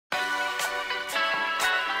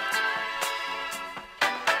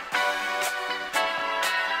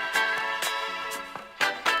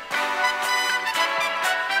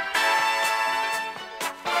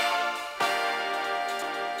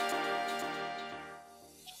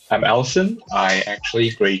I'm Elson. I actually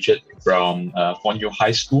graduated from Fonyo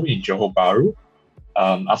High School in Johor Bahru.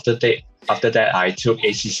 After that, I took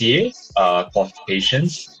ACCA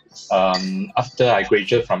qualifications. After I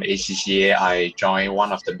graduated from ACCA, I joined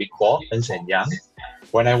one of the big four, Ernst& Young.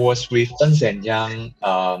 When I was with Ernst& Young,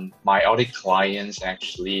 my audit clients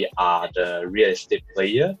actually are the real estate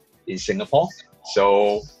player in Singapore.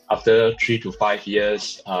 So after 3 to 5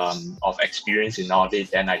 years of experience in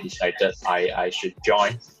audit, then I decided I should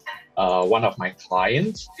join one of my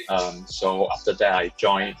clients. So after that, I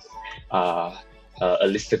joined a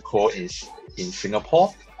listed co in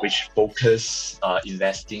Singapore, which focus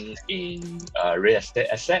investing in real estate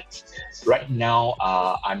assets. Right now,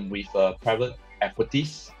 I'm with a private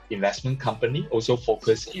equities investment company, also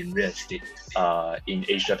focused in real estate in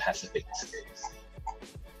Asia Pacific.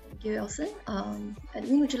 Thank you, Elson.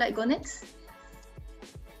 Edwin, would you like to go next?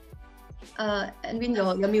 Edwin,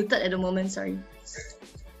 you're muted at the moment, sorry.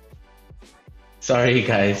 Sorry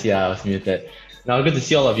guys, yeah, I was muted. Now good to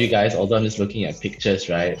see all of you guys, although I'm just looking at pictures,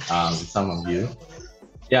 right, with some of you.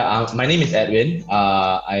 Yeah, my name is Edwin.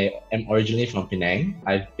 I am originally from Penang.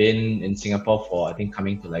 I've been in Singapore for, I think,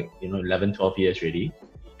 coming to 11, 12 years already.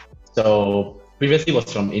 So previously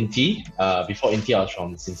was from INTI. Before INTI, I was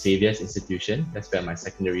from St. Xavier's Institution. That's where my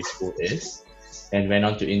secondary school is. And went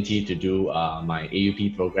on to INTI to do my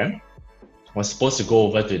AUP program. Was supposed to go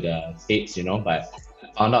over to the States, but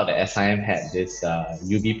found out that SIM had this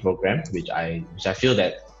UB program, which I feel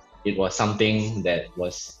that it was something that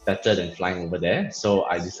was better than flying over there. So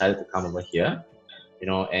I decided to come over here,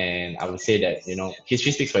 and I would say that,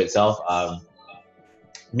 history speaks for itself.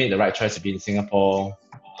 Made the right choice to be in Singapore.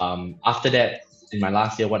 After that, in my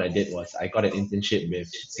last year, what I did was I got an internship with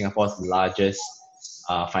Singapore's largest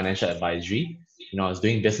financial advisory. I was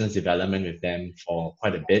doing business development with them for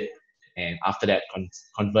quite a bit. And after that,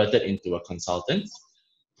 converted into a consultant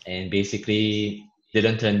and basically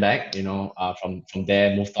didn't turn back, from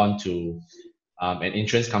there, moved on to an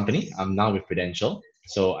insurance company. I'm now with Prudential.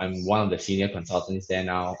 So I'm one of the senior consultants there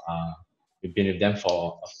now. We've been with them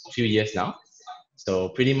for a few years now. So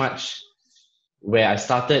pretty much where I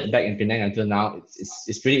started back in Penang until now,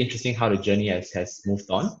 it's pretty interesting how the journey has moved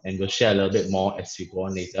on, and we'll share a little bit more as we go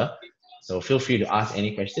on later. So feel free to ask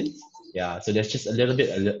any questions. Yeah, so there's just a little bit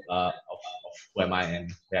of who am I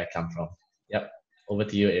and where I come from. Yep, over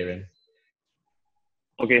to you, Aaron.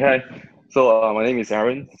 Okay, hi. So my name is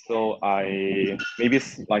Aaron. So I maybe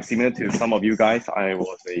similar to some of you guys, I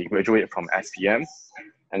was a graduate from SPM,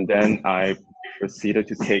 and then I proceeded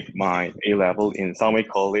to take my A-level in Sunway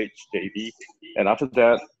College, JB. And after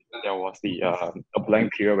that, there was a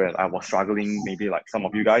blank period where I was struggling, maybe like some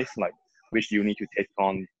of you guys, like which uni to take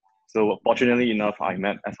on. So fortunately enough, I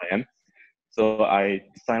met SIM. So I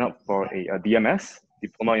signed up for a DMS,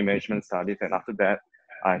 Diploma in Management Studies, and after that,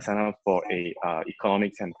 I signed up for a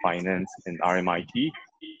Economics and Finance in RMIT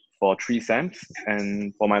for 3 SEMs.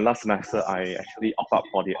 And for my last semester, I actually opted up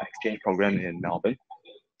for the exchange program in Melbourne.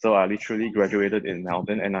 So I literally graduated in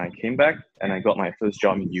Melbourne, and I came back and I got my first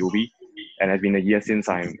job in UB. And it's been a year since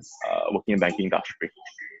I'm working in banking industry.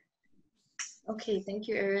 Okay, thank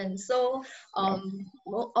you, Aaron. So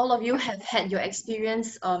all of you have had your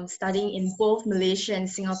experience studying in both Malaysia and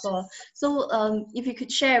Singapore. So if you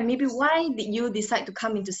could share, maybe why did you decide to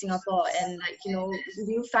come into Singapore? And do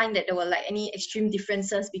you find that there were any extreme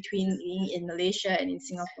differences between being in Malaysia and in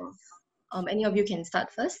Singapore? Any of you can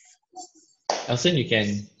start first. Elson, you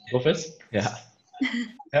can go first. Yeah.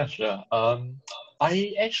 Yeah, sure.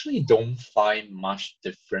 I actually don't find much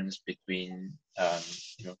difference between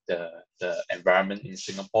the environment in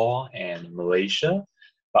Singapore and Malaysia,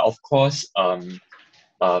 but of course,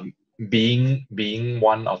 being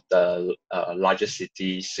one of the largest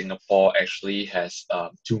cities, Singapore actually has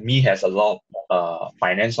to me has a lot of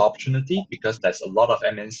finance opportunity because there's a lot of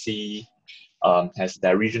MNC, has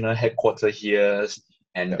their regional headquarters here,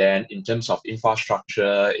 and then in terms of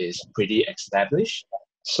infrastructure is pretty established.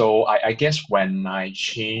 So I guess when I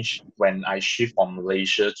shift from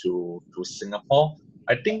Malaysia to Singapore,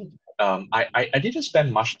 I think I didn't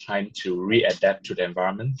spend much time to readapt to the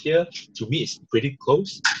environment here. To me, it's pretty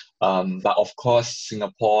close. But of course,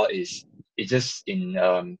 Singapore is just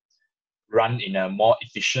run in a more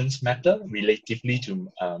efficient manner relatively to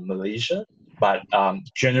Malaysia. But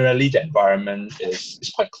generally, the environment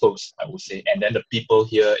is quite close, I would say. And then the people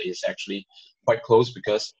here is actually quite close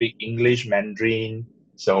because speak English, Mandarin.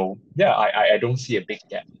 So yeah, I don't see a big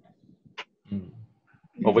gap.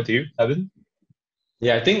 Over to you, Evan.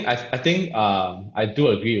 Yeah, I think I do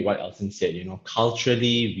agree with what Elson said.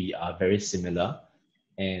 Culturally we are very similar,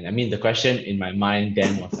 and I mean the question in my mind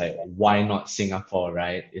then was like, why not Singapore?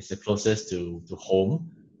 Right, it's the closest to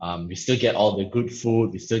home. We still get all the good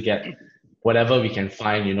food. We still get whatever we can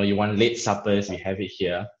find. You want late suppers, we have it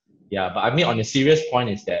here. Yeah, but I mean, on a serious point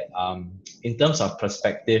is that in terms of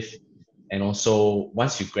perspective, and also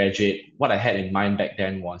once you graduate, what I had in mind back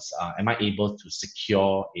then was, am I able to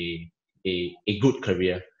secure a good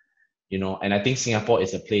career? And I think Singapore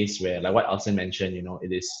is a place where, like what Elson mentioned,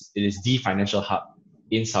 it is the financial hub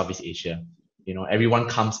in Southeast Asia. Everyone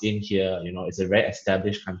comes in here. It's a very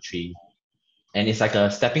established country, and it's like a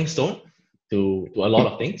stepping stone to a lot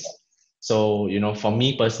of things. So for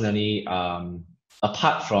me personally,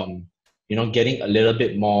 apart from getting a little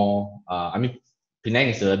bit more, I mean, Penang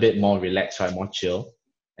is a little bit more relaxed, right, more chill,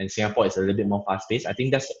 and Singapore is a little bit more fast paced. I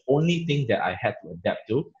think that's the only thing that I had to adapt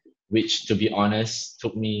to, which, to be honest,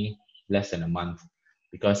 took me less than a month,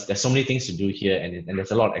 because there's so many things to do here, and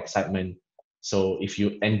there's a lot of excitement. So if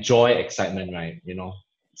you enjoy excitement, right,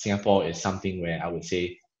 Singapore is something where I would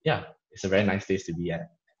say, yeah, it's a very nice place to be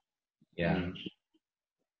at. Yeah.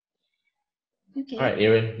 Okay. All right,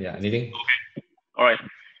 Aaron. Yeah. Anything? All right.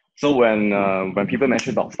 So when people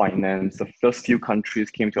mention about finance, the first few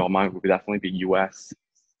countries came to our mind would definitely be US,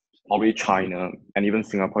 probably China, and even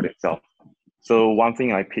Singapore itself. So one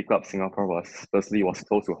thing I picked up Singapore was, firstly, was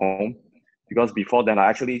close to home, because before then I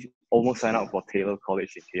actually almost signed up for Taylor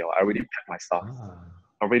College in KL. I already packed my stuff.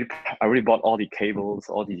 I already bought all the cables,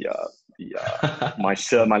 all the my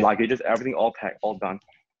shirt, my luggages, everything all packed, all done.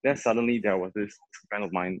 Then suddenly there was this friend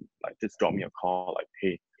of mine like just dropped me a call like,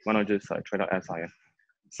 hey, why not just try out SIM?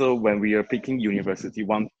 So when we are picking university,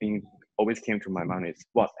 one thing always came to my mind is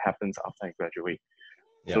what happens after I graduate.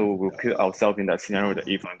 Yeah. So we'll put ourselves in that scenario that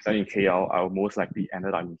if I'm studying KL, I'll most likely end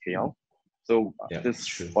up in KL. So just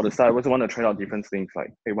for the start, I also want to try out different things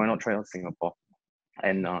like, hey, why not try out Singapore?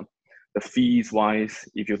 And the fees wise,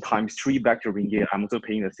 if you times 3 back to ringgit, I'm also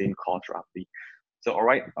paying the same cost roughly. So all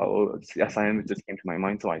right, SIM just came to my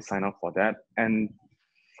mind, so I signed up for that. And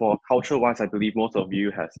for culture wise, I believe most of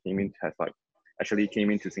you actually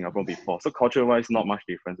came into Singapore before. So culture wise, not much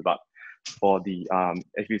difference. But for the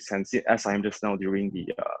if you can see SIM just now during the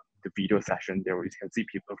video session, there you can see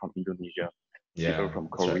people from Indonesia, people from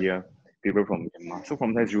Korea, people from Myanmar. So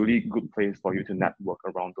from there, it's really good place for you to network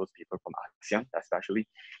around those people from ASEAN, especially.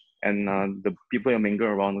 And the people you mingle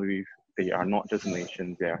around with, they are not just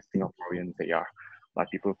Malaysians, they are Singaporeans, they are like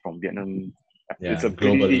people from Vietnam. It's a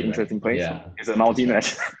pretty interesting place. Yeah. It's a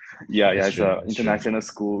multinational, it's an international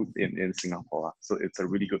school in Singapore. So it's a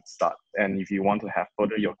really good start. And if you want to have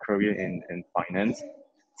further your career in finance,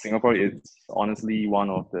 Singapore is honestly one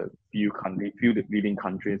of the few leading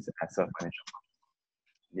countries as a financial hub.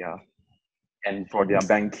 Yeah. And for their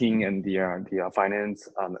banking and their finance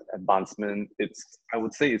advancement, I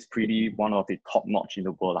would say it's pretty one of the top notch in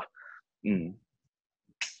the world.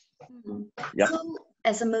 Yeah. So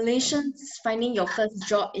as a Malaysian finding your first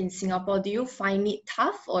job in Singapore, do you find it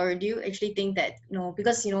tough, or do you actually think that,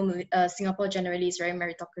 because Singapore generally is very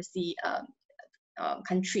meritocracy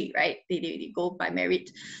country, right? They go by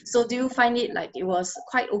merit. So do you find it like it was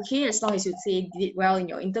quite okay as long as you say did well in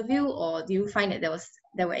your interview, or do you find that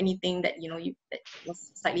there were anything that that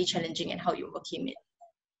was slightly challenging and how you overcame it?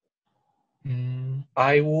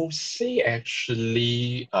 I will say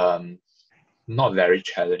actually not very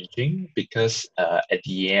challenging, because at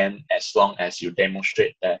the end, as long as you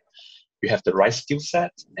demonstrate that you have the right skill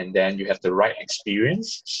set and then you have the right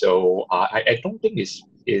experience, so I don't think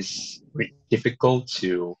it's difficult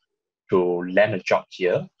to land a job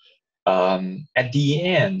here. At the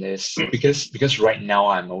end, is because right now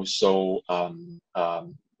I'm also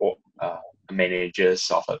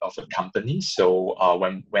managers of a company. So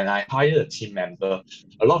when I hire a team member,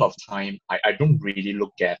 a lot of time I don't really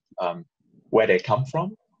look at where they come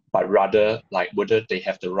from, but rather like whether they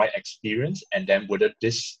have the right experience, and then whether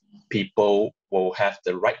these people will have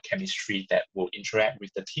the right chemistry that will interact with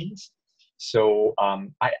the teams. So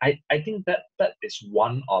I think that is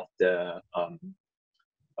one of the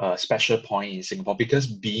special point in Singapore, because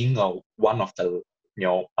being one of the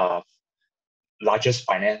largest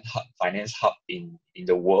finance hub in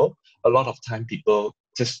the world, a lot of time people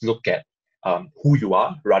just look at who you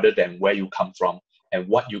are rather than where you come from and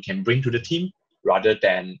what you can bring to the team, rather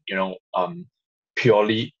than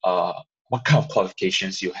purely what kind of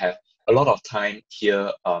qualifications you have. A lot of time here,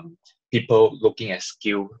 people looking at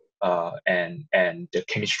skill and the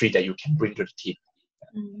chemistry that you can bring to the team.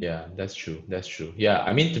 Yeah, that's true. Yeah,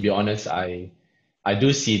 I mean, to be honest, I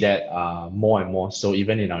do see that more and more. So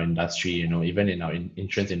even in our industry, even in our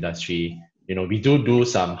insurance industry, we do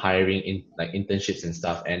some hiring in like internships and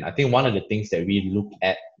stuff. And I think one of the things that we look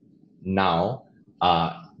at now,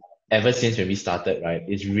 ever since when we started, right,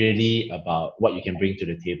 is really about what you can bring to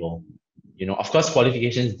the table. Of course,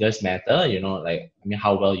 qualifications does matter, like, I mean,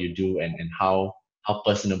 how well you do and how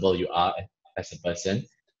personable you are as a person.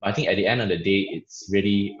 But I think at the end of the day, it's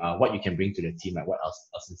really what you can bring to the team, like what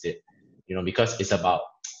Elson said, because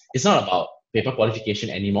it's not about paper qualification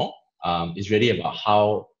anymore. It's really about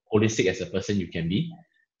how holistic as a person you can be.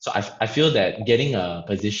 So I feel that getting a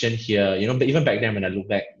position here, but even back then when I look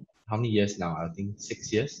back, how many years now? I think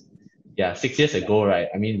 6 years. Yeah, 6 years ago, right?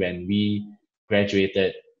 I mean, when we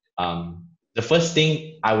graduated, the first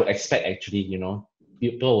thing I would expect actually,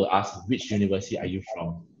 people will ask which university are you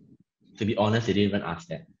from. To be honest, they didn't even ask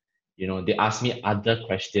that. They asked me other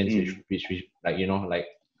questions, which like, like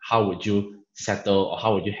how would you settle or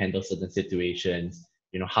how would you handle certain situations?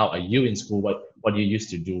 How are you in school? What do you used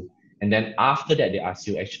to do? And then after that, they ask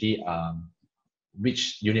you actually,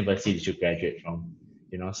 which university did you graduate from?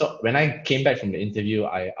 So when I came back from the interview,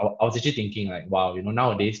 I was actually thinking like, wow,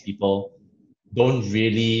 nowadays people don't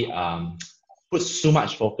really put so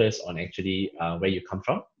much focus on actually where you come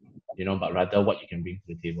from, but rather what you can bring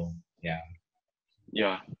to the table. Yeah.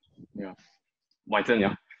 Yeah, yeah. My turn,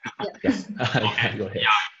 yeah. Yes. Yeah, go ahead.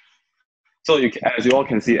 So as you all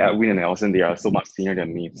can see, Edwin and Elson, they are so much senior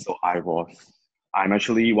than me. So I'm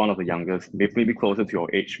actually one of the youngest, maybe closer to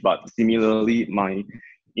your age, but similarly, my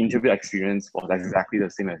interview experience was exactly the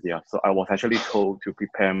same as theirs. So I was actually told to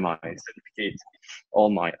prepare my certificates, all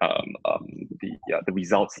my the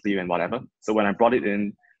results slip and whatever. So when I brought it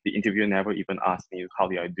in, the interviewer never even asked me how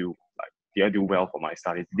did I do, like did I do well for my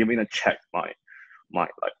studies. They didn't even check my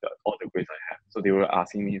all the grades I have. So they were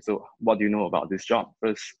asking me, so what do you know about this job?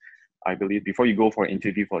 First, I believe before you go for an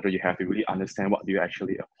interview for a job, you have to really understand what do you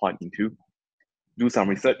actually apply into. Do some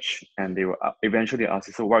research, and they will eventually ask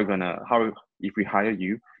you, so how if we hire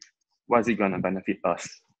you, what is it gonna benefit us?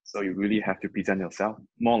 So you really have to present yourself,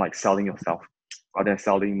 more like selling yourself, rather than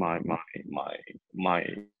selling my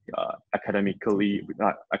academic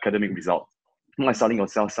result. More like selling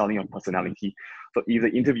yourself, selling your personality. So if the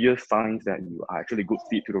interviewer finds that you are actually a good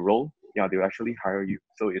fit to the role, yeah, they'll actually hire you.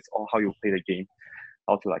 So it's all how you play the game,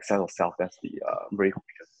 how to like sell yourself. That's the very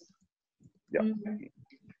complicated. Yeah. Mm-hmm.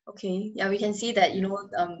 Okay, yeah, we can see that,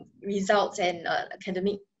 results and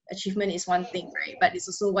academic achievement is one thing, right? But it's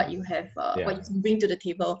also what you have, what you can bring to the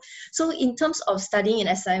table. So in terms of studying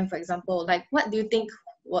in SIM, for example, like what do you think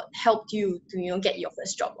what helped you to, get your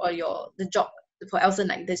first job or the job for Elson,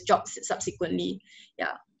 like this job subsequently?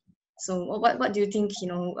 Yeah. So what do you think,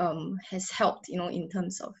 has helped, in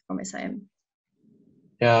terms of from SIM?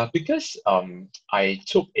 Yeah, because I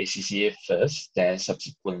took ACCA first, then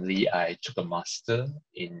subsequently I took a master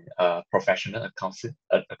in professional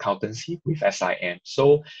accountancy with SIM.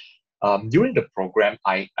 So during the program,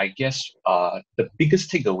 I guess the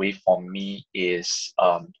biggest takeaway for me is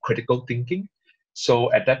critical thinking.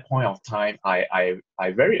 So at that point of time, I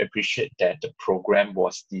very appreciate that the program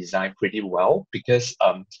was designed pretty well because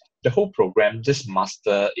the whole program, this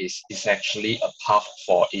master is actually a path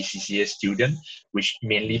for ACCA student, which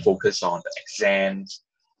mainly focus on the exams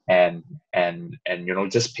and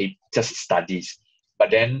just studies.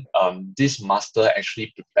 But then this master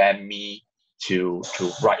actually prepared me to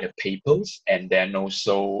write a papers and then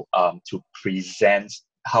also to present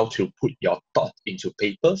how to put your thought into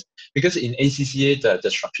papers, because in ACCA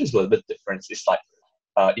the structure is a little bit different. It's like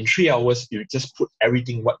in 3 hours you just put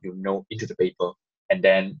everything what you know into the paper, and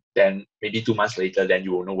then maybe 2 months later then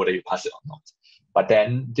you will know whether you pass it or not. But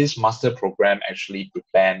then this master program actually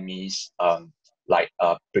prepared me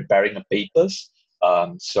preparing a papers.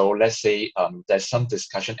 So let's say there's some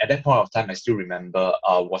discussion at that point of time. I still remember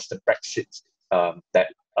was the Brexit that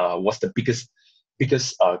was the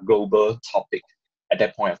biggest global topic at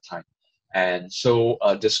that point of time. And so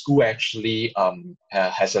the school actually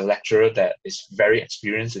has a lecturer that is very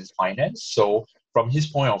experienced in finance. So from his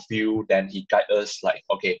point of view, then he guide us like,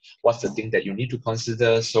 okay, what's the thing that you need to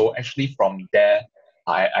consider? So actually from there,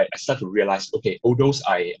 I start to realize, okay, although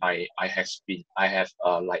I have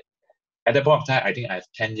like at that point of time, I think I have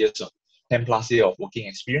 10 plus years of working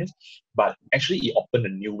experience, but actually it opened a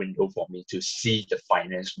new window for me to see the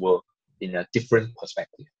finance world in a different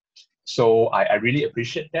perspective. So I really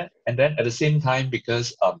appreciate that. And then at the same time,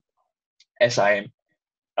 because as I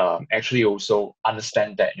am actually also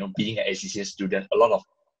understand that, being an ACCA student, a lot of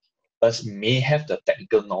us may have the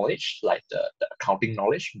technical knowledge, like the accounting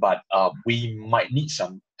knowledge, but we might need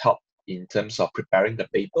some help in terms of preparing the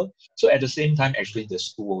paper. So at the same time, actually, the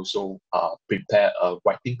school also prepare a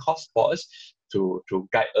writing course for us to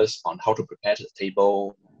guide us on how to prepare the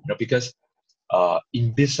table. Because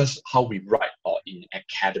in business, how we write, or in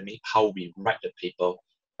academic, how we write the paper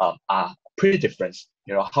are pretty different.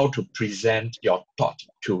 You know, how to present your thought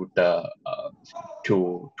to the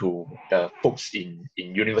folks in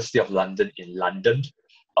University of London in London,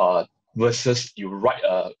 versus you write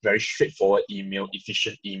a very straightforward email,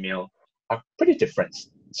 efficient email, are pretty different.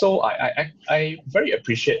 So I very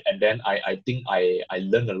appreciate, and then I think I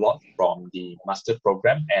learned a lot from the master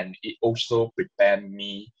program, and it also prepared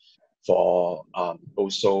me for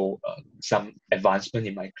also some advancement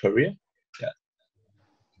in my career. Yeah.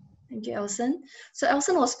 Thank you, Elson. So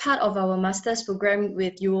Elson was part of our master's program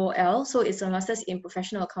with UOL. So it's a master's in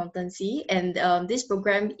professional accountancy. And this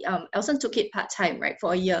program, Elson took it part-time, right,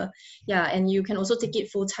 for a year. Yeah, and you can also take it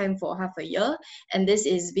full-time for half a year. And this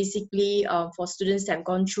is basically for students that have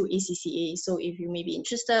gone through ACCA. So if you may be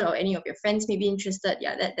interested, or any of your friends may be interested,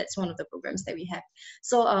 yeah, that's one of the programs that we have.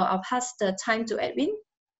 So I'll pass the time to Edwin.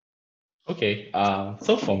 Okay,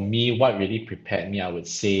 so for me, what really prepared me, I would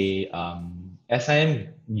say, SIM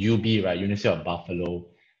UB, right, University of Buffalo,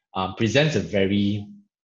 presents a very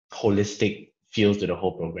holistic feel to the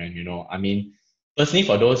whole program, you know. I mean, personally,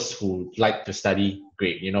 for those who like to study,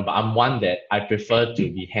 great, you know, but I'm one that I prefer to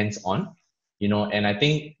be hands-on, you know, and I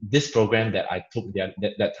think this program that I took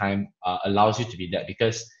that time allows you to be that,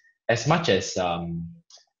 because as much as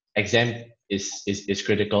exam is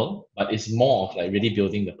critical, but it's more of like really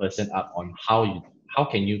building the person up on how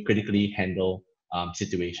can you critically handle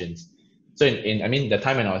situations. So in I mean the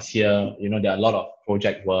time when I was here, you know, there are a lot of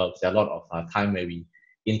project works, there are a lot of time where we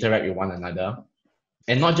interact with one another,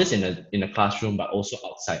 and not just in a classroom but also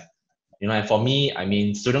outside. You know, and for me, I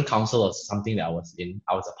mean, student council was something that I was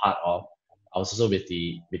a part of. I was also with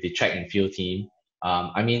the track and field team.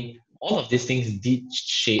 I mean, all of these things did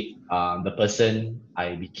shape the person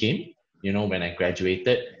I became, you know, when I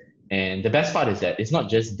graduated. And the best part is that it's not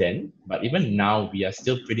just then, but even now we are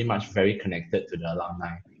still pretty much very connected to the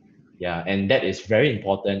alumni. Yeah, and that is very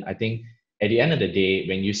important. I think at the end of the day,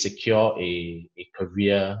 when you secure a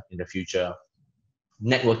career in the future,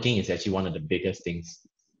 networking is actually one of the biggest things,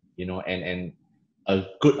 you know, and a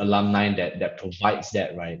good alumni that provides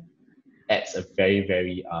that, right, adds a very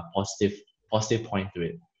very positive point to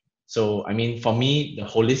it. So I mean, for me, the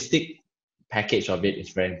holistic package of it is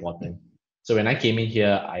very important. So when I came in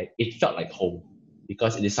here, it felt like home,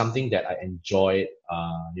 because it is something that I enjoyed.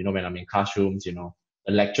 You know, when I'm in classrooms, you know,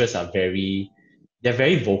 the lecturers are they're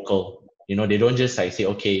very vocal. You know, they don't just like say,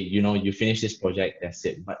 okay, you know, you finish this project, that's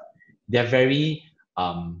it. But they're very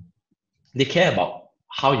they care about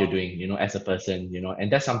how you're doing, you know, as a person, you know,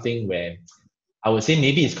 and that's something where I would say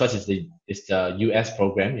maybe it's because it's the US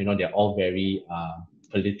program, you know, they're all very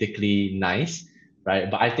politically nice, right?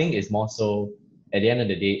 But I think it's more so at the end of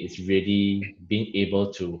the day, it's really being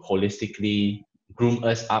able to holistically groom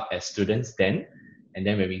us up as students then, and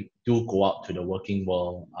then when we do go out to the working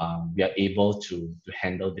world, we are able to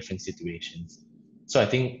handle different situations. So I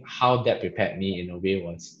think how that prepared me in a way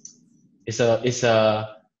was it's a it's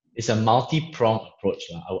a it's a multi-pronged approach,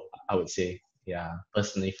 I would say, yeah,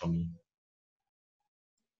 personally for me.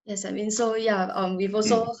 Yes, I mean, so yeah, we've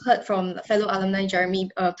also heard from fellow alumni Jeremy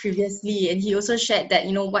previously, and he also shared that,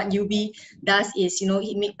 you know, what UB does is, you know,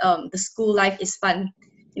 he make the school life is fun.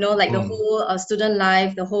 You know, like the Mm. whole student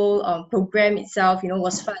life, the whole program itself, you know,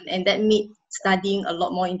 was fun, and that made studying a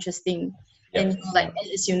lot more interesting. And Yep, you know, like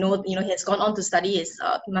yep, as you know, he has gone on to study his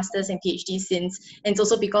masters and PhD since, and it's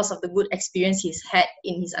also because of the good experience he's had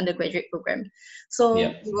in his undergraduate program. So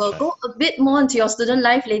yep, we that's will right. go a bit more into your student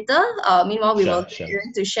life later. Meanwhile, we will Sure, get sure.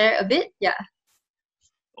 Aaron to share a bit. Yeah.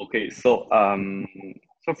 Okay, so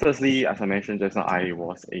firstly, as I mentioned just now, I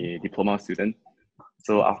was a diploma student.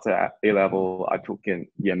 So after A level, I took in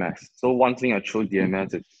DMS. So one thing I chose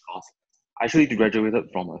DMS is because I actually graduated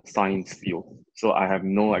from a science field. So I have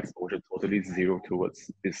no exposure, totally zero towards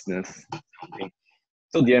business accounting.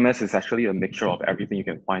 So DMS is actually a mixture of everything you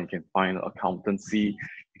can find. You can find accountancy,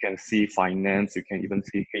 you can see finance, you can even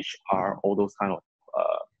see HR, all those kind of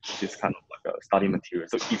this kind of like a study material.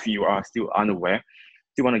 So if you are still unaware,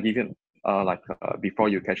 you want to give it before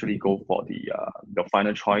you can actually go for the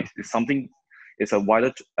final choice, is something, it's a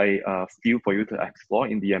wider field for you to explore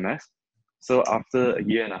in DMS. So after a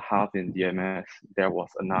year and a half in DMS, there was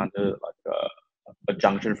another a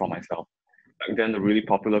junction for myself. Back then, the really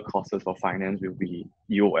popular courses for finance will be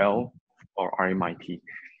UOL or RMIT.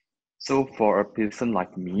 So for a person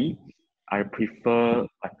like me, I prefer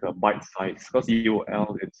like a bite size, because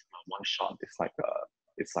UOL it's one shot. It's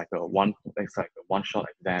like a one shot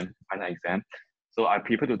exam, final exam. So I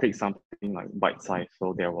prefer to take something like bite size.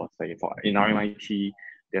 So there was in RMIT,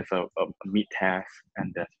 there's a mid test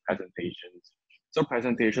and there's presentations. So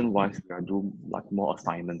presentation wise, we are doing like more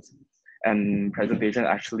assignments. and presentation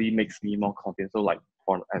actually makes me more confident. So like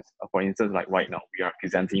for instance, like right now we are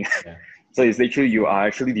presenting. Yeah. So it's literally you are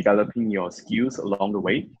actually developing your skills along the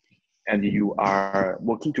way, and you are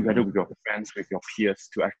working together with your friends, with your peers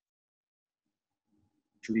to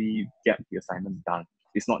actually get the assignment done.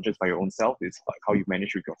 It's not just by your own self, it's like how you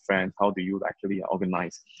manage with your friends, how do you actually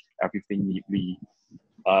organize everything neatly,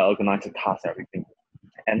 organize the tasks, everything.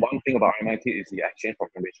 And one thing about MIT is the exchange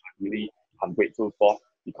program, which I'm grateful for,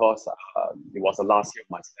 because it was the last year of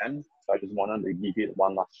my STEM. So I just wanted to give it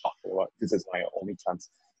one last shot. This is my only chance.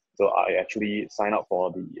 So I actually signed up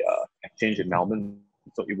for the exchange in Melbourne.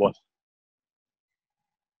 So it was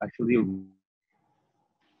actually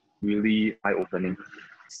really eye-opening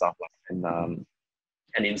stuff.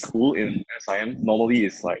 And in school, in SIM, normally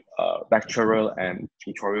it's like lecturer and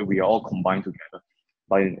tutorial, we are all combined together.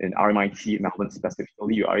 But in RMIT, Melbourne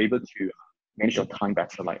specifically, you are able to manage your time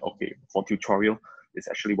better. Like, okay, for tutorial, it's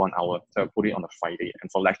actually 1 hour. So I put it on a Friday.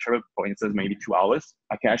 And for lecturer, for instance, maybe 2 hours,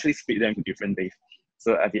 I can actually split them into different days.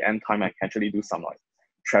 So at the end time, I can actually do some like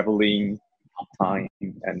traveling, time,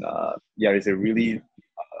 and yeah, it's a really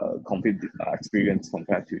complete experience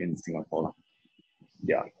compared to in Singapore.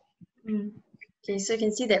 Yeah. Mm. Okay, so you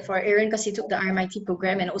can see that for Aaron, because he took the RMIT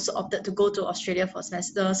program and also opted to go to Australia for a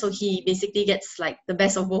semester, so he basically gets like the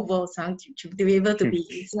best of both worlds, to be able to be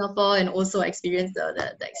in Singapore and also experience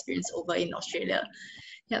the experience over in Australia.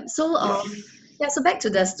 Yeah. So yeah. So back to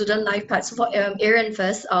the student life part. So for Aaron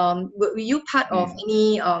first, were you part of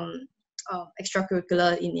any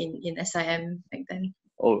extracurricular in SIM back then?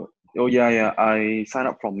 Oh yeah. I signed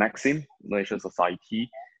up from Maxim, Malaysia Society,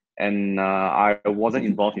 and I wasn't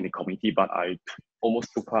involved in the committee, but I almost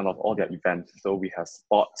took part of all their events. So we have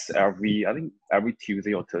sports every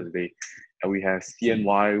Tuesday or Thursday, and we have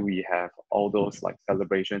CNY, we have all those like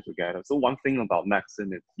celebrations together. So one thing about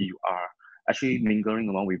Maxim is you are actually mingling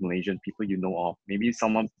along with Malaysian people you know of. Maybe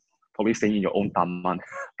someone probably staying in your own taman,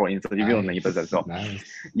 for instance, if your neighbors as well. Nice.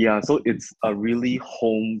 Yeah, so it's a really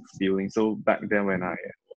home feeling. So back then when I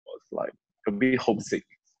was like a bit homesick,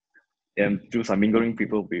 and through some mingling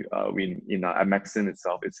people at Maxim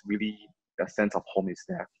itself, it's really the sense of home is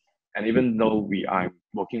there. And even though I'm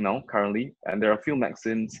working now currently, and there are a few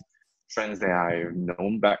Maxims friends that I've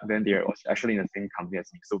known back then, they're actually in the same company as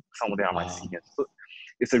me. So some of them are my seniors. So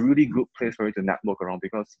it's a really good place for you to network around,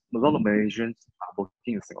 because a lot of Malaysians are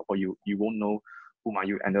working in Singapore. You won't know whom are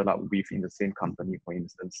you ended up with in the same company, for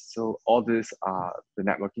instance. So all these are the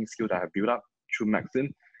networking skill that I built up through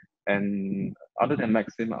Maxim. And other than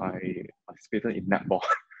Maxim, I participated in netball.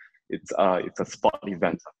 It's a sport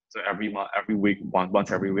event. So every week,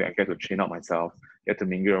 once every week, I get to train out myself, get to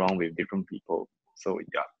mingle around with different people. So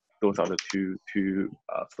yeah, those are the two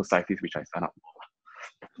societies which I sign up for.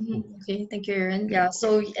 Okay, thank you, Aaron. Yeah,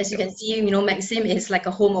 so as you can see, Maxim is like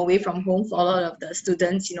a home away from home for a lot of the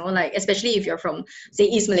students, like especially if you're from, say,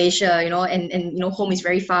 East Malaysia, and home is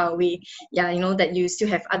very far away. Yeah, that you still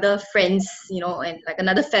have other friends, and like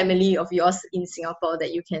another family of yours in Singapore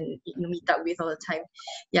that you can meet up with all the time.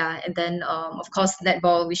 Yeah, and then of course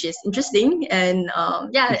netball, which is interesting, and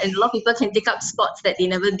yeah, and a lot of people can take up sports that they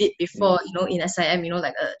never did before, in SIM,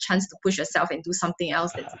 like a chance to push yourself and do something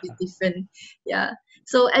else that's a bit different. Yeah.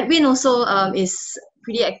 So Edwin also is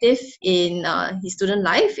pretty active in his student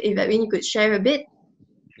life. If Edwin, you could share a bit.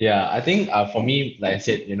 Yeah, I think for me, like I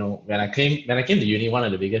said, when I came to uni, one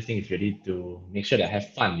of the biggest things is really to make sure that I have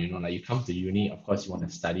fun. Like you come to uni, of course you want to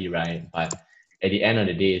study, right? But at the end of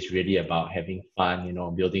the day, it's really about having fun.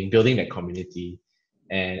 Building that community,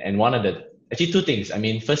 and one of the actually two things. I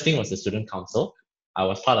mean, first thing was the student council. I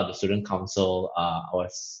was part of the student council. I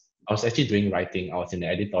was actually doing writing. I was in the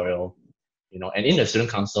editorial. And in the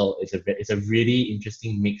student council, it's a really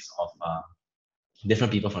interesting mix of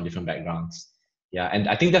different people from different backgrounds. Yeah, and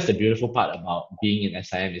I think that's the beautiful part about being in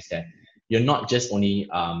SIM is that you're not just only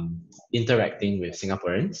interacting with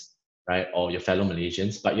Singaporeans, right, or your fellow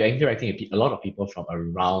Malaysians, but you're interacting with a lot of people from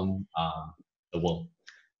around the world.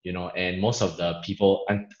 And most of the people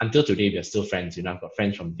until today we're still friends. I've got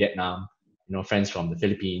friends from Vietnam, friends from the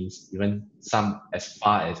Philippines, even some as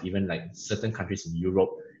far as even like certain countries in Europe.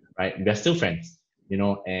 Right, we're still friends,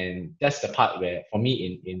 and that's the part where for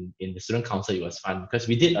me in the student council it was fun because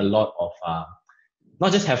we did a lot of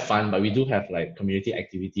not just have fun, but we do have like community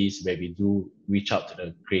activities where we do reach out to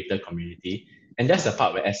the creator community, and that's the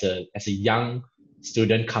part where as a young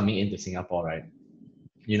student coming into Singapore, right,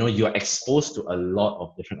 you're exposed to a lot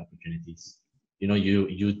of different opportunities.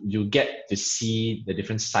 You get to see the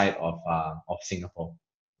different side of Singapore,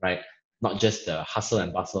 right? Not just the hustle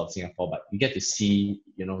and bustle of Singapore, but you get to see,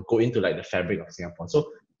 go into like the fabric of Singapore.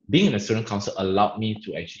 So being in the student council allowed me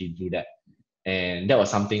to actually do that. And that was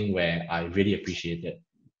something where I really appreciated.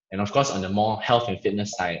 And of course, on the more health and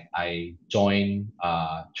fitness side, I joined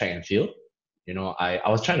track and field. I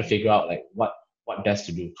was trying to figure out like what best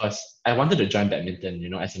to do, because I wanted to join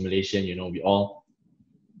badminton. As a Malaysian, we all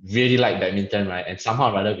really like badminton, right? And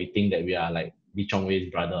somehow or other we think that we are like Lee Chong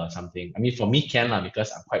Wei's brother or something. I mean, for me, can lah,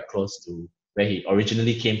 because I'm quite close to where he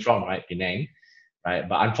originally came from, right, Penang, right?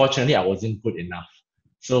 But unfortunately, I wasn't good enough.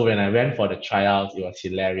 So when I went for the tryouts, it was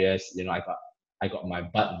hilarious. I got my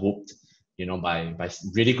butt whooped, by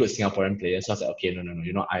really good Singaporean players. So I was like, okay,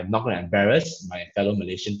 no. I'm not going to embarrass my fellow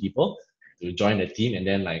Malaysian people to join the team. And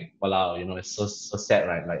then like, wow, it's so sad,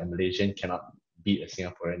 right? Like a Malaysian cannot beat a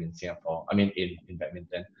Singaporean in Singapore. I mean, in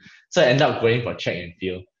badminton. So I ended up going for track and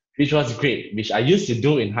field, which was great, which I used to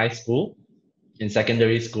do in high school, in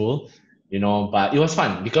secondary school, but it was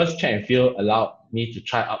fun because track and field allowed me to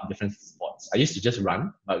try out different sports. I used to just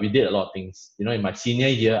run, but we did a lot of things. In my senior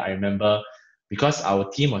year, I remember because our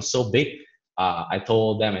team was so big, I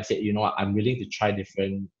told them, I said, you know what, I'm willing to try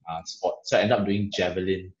different sports. So I ended up doing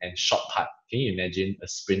javelin and shot put. Can you imagine a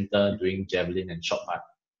sprinter doing javelin and shot put?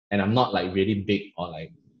 And I'm not like really big or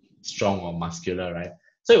like strong or muscular, right?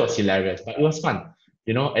 So it was hilarious, but it was fun.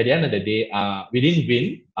 At the end of the day, we didn't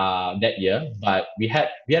win that year, but we had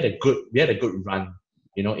a good run,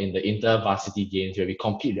 in the inter-varsity games where we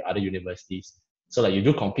compete with other universities. So like you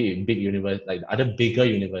do compete with big universities, like other bigger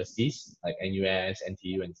universities like NUS,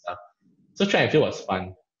 NTU and stuff. So track and field was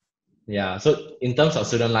fun. Yeah. So in terms of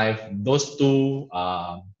student life, those two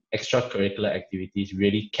extracurricular activities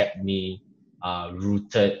really kept me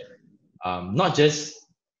rooted. Not just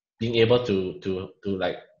being able to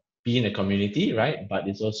like be in a community, right? But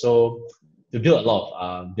it's also to build a lot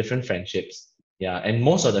of different friendships. Yeah, and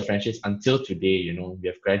most of the friendships until today, we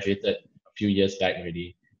have graduated a few years back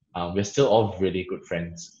already. We're still all really good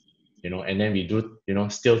friends, and then we do,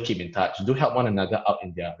 still keep in touch, do help one another out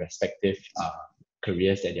in their respective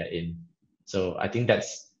careers that they're in. So I think that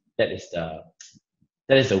is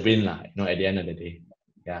the win, lah. At the end of the day.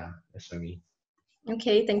 Yeah, that's for me.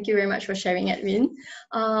 Okay, thank you very much for sharing, Edwin.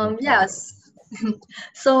 No problem. Yes.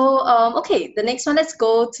 So, okay, the next one, let's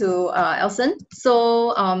go to Elson.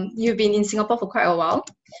 So, you've been in Singapore for quite a while.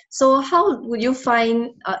 So, how would you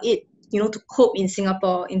find it, to cope in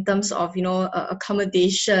Singapore in terms of,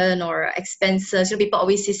 accommodation or expenses? People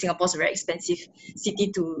always say Singapore's a very expensive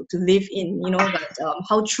city to live in, but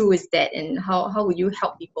how true is that? And how would you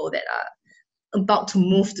help people that are about to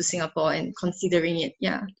move to Singapore and considering it?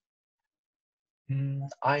 Yeah.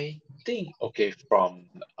 I think, okay, from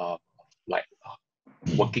like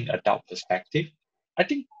working adult perspective, I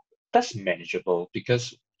think that's manageable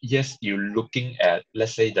because yes, you're looking at,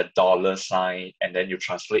 let's say, the dollar sign and then you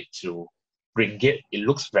translate to ringgit, it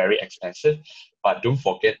looks very expensive, but don't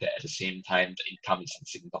forget that at the same time the income is in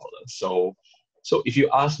Sing dollars. So if you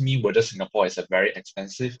ask me whether Singapore is a very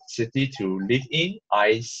expensive city to live in,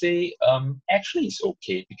 I say actually it's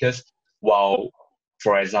okay because while,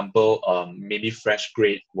 for example, maybe fresh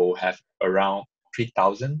grade will have around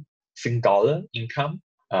 3,000 Sing dollar income,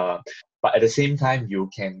 uh, but at the same time you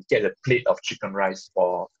can get a plate of chicken rice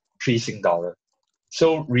for 3 Sing dollar.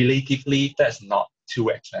 So relatively, that's not too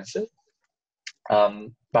expensive.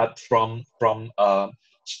 But from a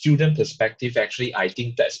student perspective, actually, I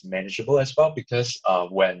think that's manageable as well because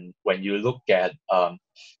when you look at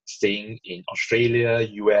staying in Australia,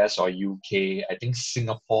 US, or UK, I think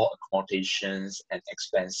Singapore accommodations and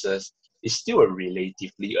expenses is still a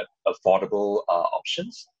relatively affordable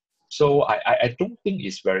options. So I don't think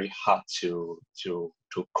it's very hard to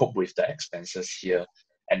cope with the expenses here.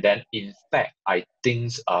 And then, in fact, I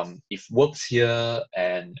think if works here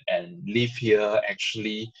and live here,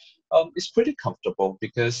 actually, it's pretty comfortable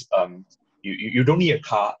because you don't need a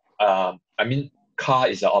car. I mean, car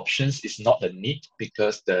is an option. It's not a need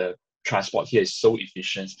because the transport here is so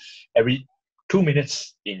efficient. Every 2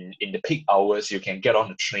 minutes in the peak hours, you can get on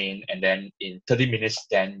the train, and then in 30 minutes,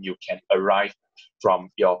 then you can arrive from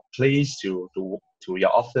your place to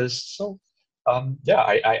your office. So yeah,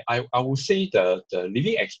 I would say the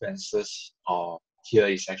living expenses here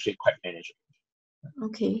is actually quite manageable.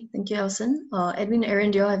 Okay, thank you, Elson. Edwin,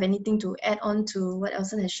 Aaron, do you all have anything to add on to what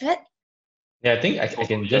Elson has shared? Yeah, I think I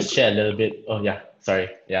can just share a little bit. Oh yeah, sorry.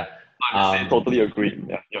 Yeah. I totally agree.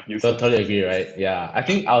 Yeah, you said. Totally agree, right? Yeah.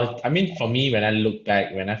 I mean, for me, when I look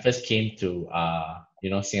back, when I first came to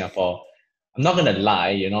Singapore, I'm not gonna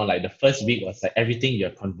lie, like the first week was like everything you're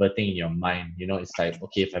converting in your mind. It's like,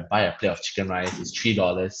 okay, if I buy a plate of chicken rice, it's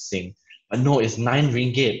 $3 Sing. But no, it's 9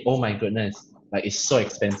 ringgit. Oh my goodness. Like it's so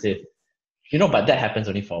expensive. But that happens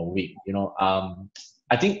only for a week.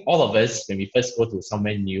 I think all of us, when we first go to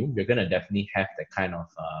somewhere new, we're gonna definitely have that kind of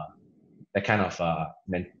that kind of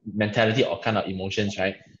mentality or kind of emotions,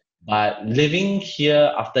 right? But living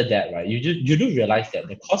here after that, right, you do realize that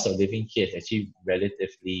the cost of living here is actually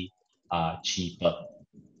relatively cheaper.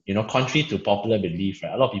 You know, contrary to popular belief,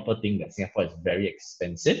 right? A lot of people think that Singapore is very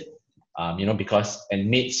expensive, you know, because and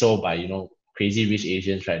made so by, you know, crazy rich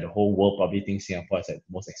Asians, right? The whole world probably thinks Singapore is the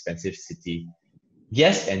most expensive city.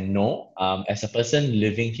 Yes and no. As a person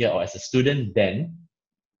living here or as a student then,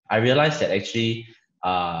 I realized that actually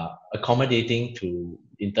accommodating to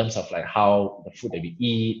in terms of like how the food that we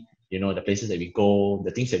eat, you know, the places that we go,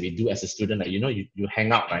 the things that we do as a student, like, you know, you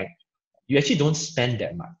hang out, right? You actually don't spend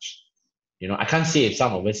that much. You know, I can't say if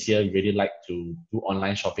some of us here really like to do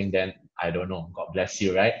online shopping, then I don't know, God bless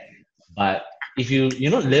you, right? But if you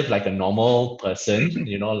know, live like a normal person,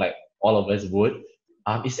 you know, like all of us would,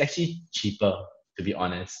 it's actually cheaper, to be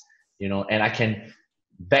honest, you know. And I can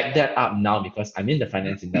back that up now because I'm in the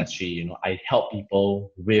finance industry. You know, I help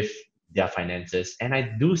people with their finances, and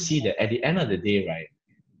I do see that at the end of the day,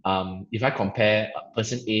 right? If I compare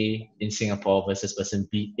person A in Singapore versus person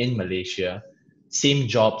B in Malaysia, same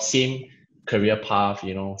job, same career path,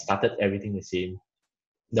 you know, started everything the same.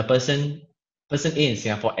 The person A in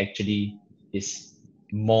Singapore actually is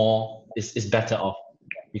is better off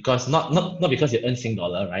because not because you earn Sing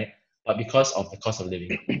dollar, right? But because of the cost of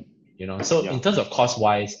living. You know, so Yeah. in terms of cost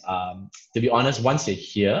wise, to be honest, once you're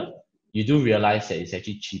here, you do realize that it's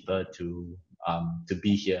actually cheaper to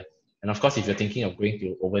be here. And of course, if you're thinking of going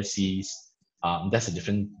to overseas, that's a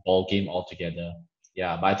different ball game altogether.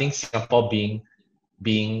 Yeah, but I think Singapore being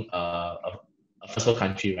a first world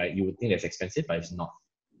country, right? You would think that's expensive, but it's not.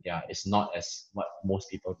 Yeah, it's not as what most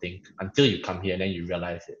people think until you come here and then you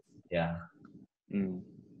realize it. Yeah. Mm.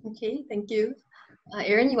 Okay, thank you.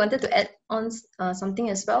 Aaron, you wanted to add on something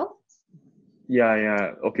as well? Yeah,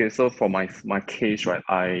 yeah. Okay, so for my case, right,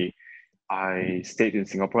 I stayed in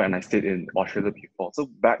Singapore and I stayed in Australia before. So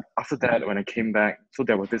back after that, when I came back, so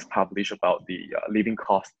there was this publish about the living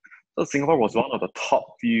cost. So Singapore was one of the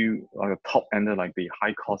top few, like the top end, like the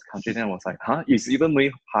high cost country. Then I was like, huh, it's even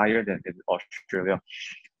way higher than in Australia.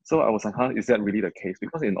 So I was like, huh, is that really the case?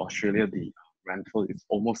 Because in Australia, the rental is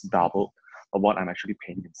almost double of what I'm actually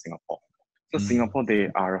paying in Singapore. So Mm. Singapore,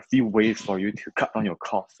 there are a few ways for you to cut down your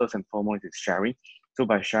costs. First and foremost is sharing. So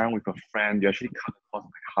by sharing with a friend, you actually cut the cost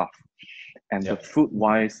by half. And the Yep. food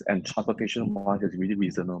wise and transportation wise is really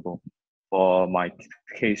reasonable. For my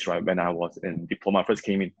case, right, when I was in diploma, first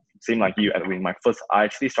came in, same like you, Edwin. I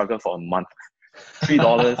actually struggled for a month.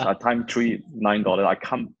 $3 at time three,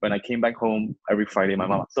 $9. When I came back home every Friday, my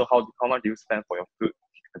mom, so how much do you spend for your food?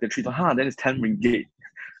 I said $3, then it's 10 ringgit.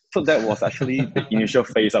 So that was actually the initial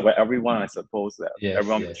phase where everyone, I suppose, that Yes,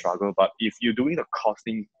 everyone will yes. struggle. But if you're doing the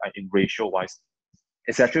costing in ratio wise,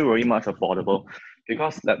 it's actually very much affordable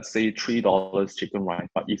because let's say $3 chicken rice,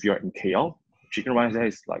 but if you're in KL, chicken rice there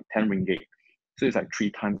is like 10 ringgit. So it's like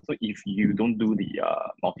three times. So if you don't do the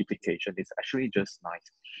multiplication, it's actually just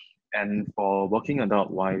nice. And for working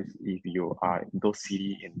adult wise, if you are in those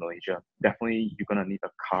city in Malaysia, definitely you're gonna need a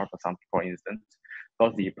car for instance,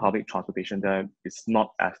 because the public transportation there is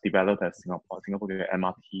not as developed as Singapore. Singapore, we have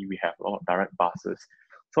MRT, we have a lot of direct buses.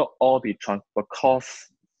 So all the transport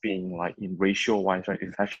costs being like in ratio wise, right,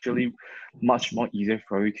 it's actually much more easier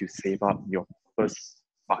for you to save up your first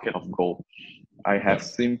bucket of gold. I have Yep.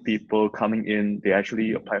 seen people coming in, they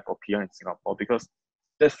actually apply for PR in Singapore because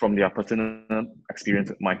that's from their personal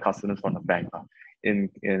experience. My customers from the bank. In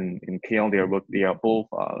KL, they are both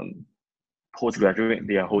postgraduate.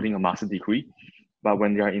 They are holding a master degree, but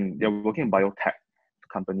when they're working in biotech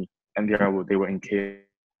company and they were in KL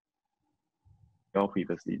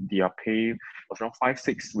previously, their pay was around 5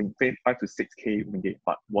 to 6K ringgit,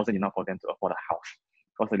 but wasn't enough for them to afford a house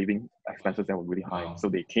because the living expenses there were really high. Wow. So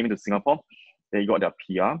they came into Singapore, they got their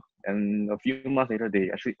PR, and a few months later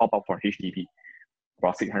they actually opt out for HDB,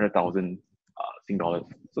 about 600,000 Sing dollars.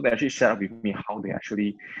 So they actually shared with me how they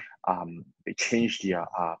actually they changed their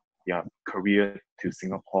career to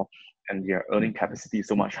Singapore, and their earning capacity is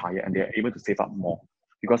so much higher, and they're able to save up more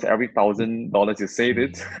because every $1,000 you save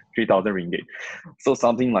it, 3,000 ringgit. So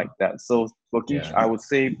something like that. So Yeah. I would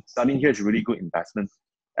say studying here is a really good investment.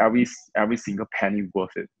 Every single penny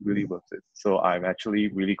worth it, really worth it. So I'm actually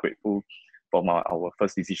really grateful for our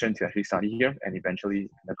first decision to actually study here and eventually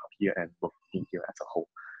end up here and working here as a whole.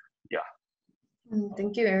 Yeah.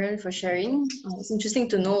 Thank you, Aaron, for sharing. It's interesting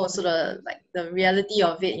to know also the reality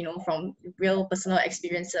of it, from real personal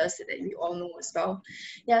experiences that we all know as well.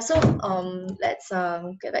 Yeah, so let's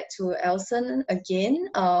get back to Elson again.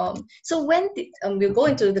 So we'll go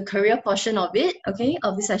into the career portion of it, okay,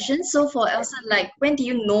 of the session. So for Elson, when do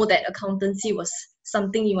you know that accountancy was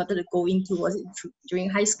something you wanted to go into? Was it during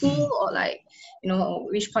high school,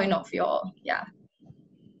 or which point of your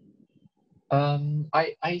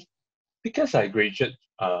I because I graduated,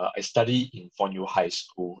 I studied in Fornyu High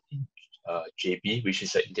School in JB, which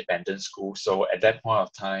is an independent school. So at that point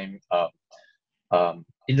of time,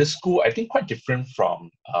 in the school, I think quite different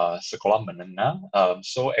from Sekolah Menengah.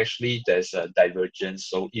 So actually, there's a divergence.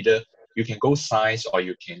 So either you can go science or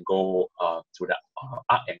you can go to the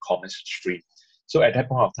art and commerce stream. So at that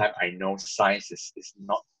point of time, I know science is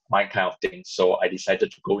not my kind of thing. So I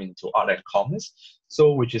decided to go into art and commerce.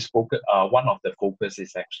 So which is one of the focus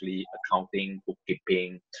is actually accounting,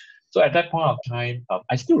 bookkeeping. So at that point of time,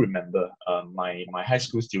 I still remember my high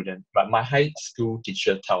school student, but my high school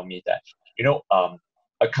teacher tell me that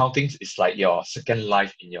accounting is like your second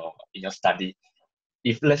life in your study.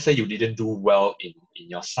 If let's say you didn't do well in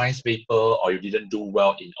your science paper or you didn't do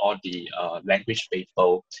well in all the language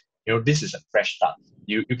paper, this is a fresh start.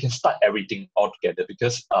 You can start everything all together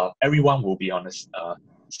because everyone will be on the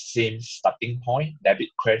same starting point, debit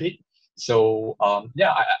credit. So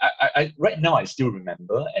yeah, I right now I still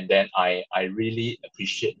remember, and then I really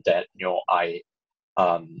appreciate that I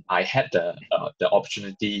had the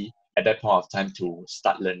opportunity at that point of time to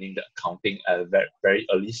start learning the accounting at a very, very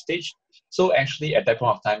early stage. So actually at that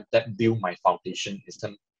point of time, that built my foundation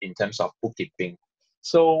in terms of bookkeeping.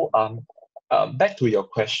 So back to your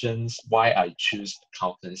questions, why I choose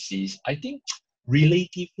accountancies. I think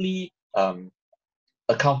relatively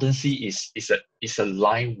accountancy is a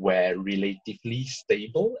line where relatively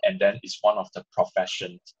stable, and then it's one of the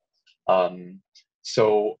professions. Um,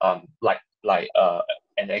 so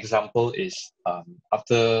an example is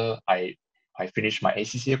after I finished my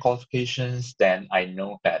ACCA qualifications, then I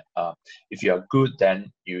know that if you are good,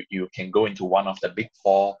 then you can go into one of the big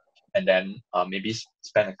four, and then maybe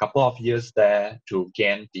spend a couple of years there to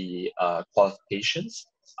gain the qualifications.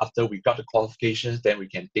 After we got the qualifications, then we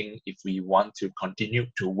can think if we want to continue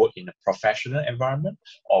to work in a professional environment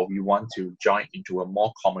or we want to join into a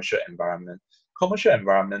more commercial environment. Commercial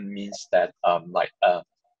environment means that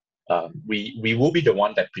we will be the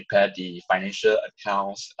one that prepare the financial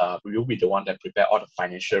accounts. We will be the one that prepare all the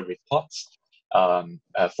financial reports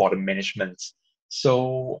for the management.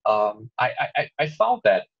 So I found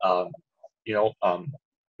that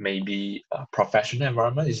maybe professional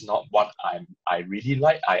environment is not what I really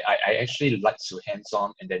like. I actually like to hands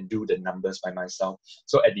on and then do the numbers by myself.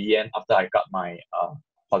 So at the end, after I got my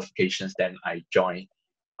qualifications, then I joined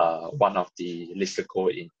one of the listed co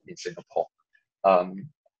in Singapore. Um,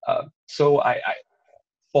 so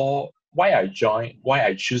for why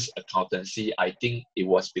I choose accountancy, I think it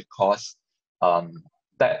was because um,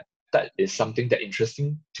 that is something that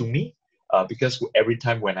interesting to me. Because every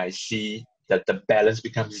time when I see that the balance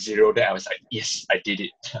becomes zero, then I was like, yes, I did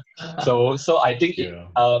it. So I think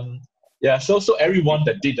yeah. So everyone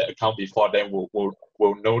that did the account before then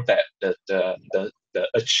will know that the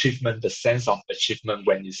achievement, the sense of achievement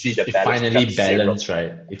when you see the It balance finally becomes zero. balanced,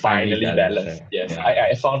 right? It Finally balanced. right? Yes, Yeah.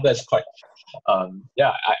 I found that's quite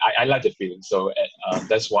yeah, I like the feeling. So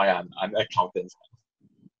that's why I'm an accountant.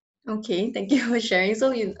 Okay, thank you for sharing.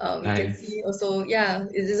 So you can Nice. see also, yeah,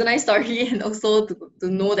 it's a nice story, and also to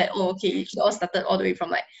know that, oh, okay, it all started all the way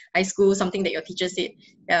from high school, something that your teacher said,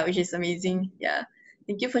 yeah, which is amazing. Yeah,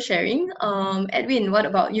 thank you for sharing. Edwin, what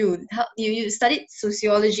about you? How you studied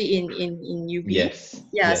sociology in UB? Yes.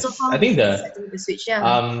 Yeah, so Yes. how I did think you decide to make the switch?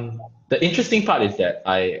 Yeah. the interesting part is that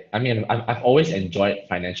I mean I've always enjoyed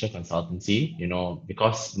financial consultancy,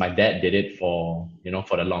 because my dad did it for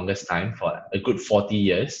for the longest time, for a good 40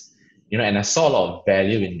 years, and I saw a lot of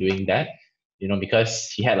value in doing that,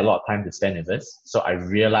 because he had a lot of time to spend with us. So I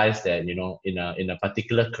realized that, in a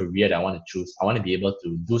particular career that I want to choose, I want to be able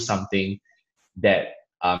to do something that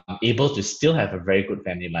I'm able to still have a very good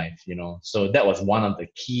family life, So that was one of the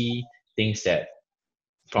key things that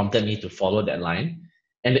prompted me to follow that line.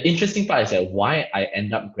 And the interesting part is that why I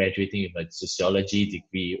end up graduating with a sociology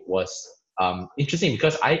degree was interesting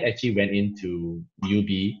because I actually went into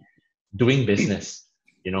UB doing business.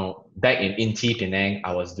 Back in INTI Penang,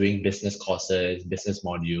 I was doing business courses, business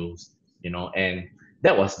modules, and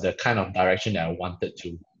that was the kind of direction that I wanted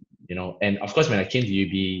to, and of course, when I came to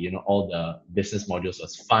UB, all the business modules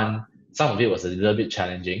was fun. Some of it was a little bit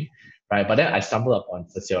challenging, right? But then I stumbled upon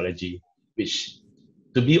sociology, which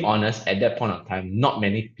to be honest, at that point of time, not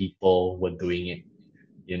many people were doing it,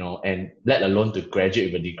 and let alone to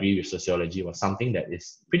graduate with a degree with sociology was something that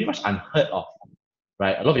is pretty much unheard of,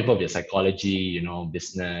 right? A lot of people with psychology,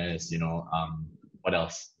 business, what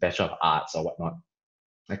else? Bachelor of Arts or whatnot,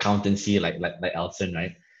 accountancy, like Elson,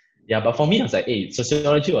 right? Yeah, but for me, I was like, hey,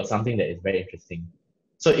 sociology was something that is very interesting.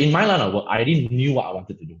 So in my line of work, I already knew what I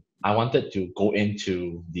wanted to do. I wanted to go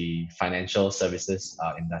into the financial services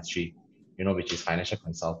industry, which is financial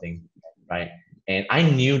consulting, right? And I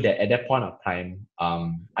knew that at that point of time,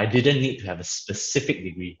 I didn't need to have a specific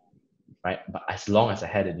degree, right? But as long as I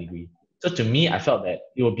had a degree. So to me, I felt that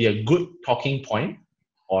it would be a good talking point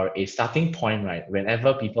or a starting point, right?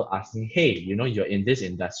 Whenever people ask me, hey, you're in this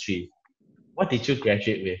industry, what did you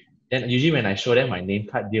graduate with? Then usually when I show them my name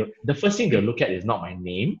card, the first thing they'll look at is not my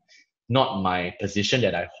name, not my position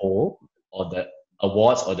that I hold, or the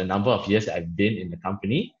awards or the number of years that I've been in the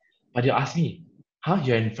company, but they'll ask me,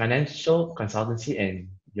 you're in financial consultancy and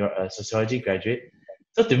you're a sociology graduate?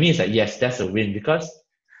 So to me, it's like, yes, that's a win because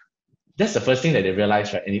that's the first thing that they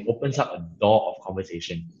realize, right? And it opens up a door of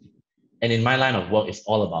conversation. And in my line of work, it's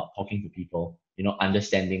all about talking to people,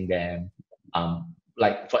 understanding them.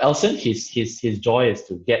 Like for Elson, his joy is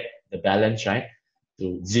to get the balance, right?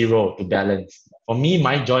 To zero, to balance. For me,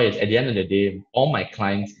 my joy is at the end of the day, all my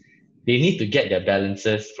clients, they need to get their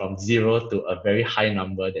balances from zero to a very high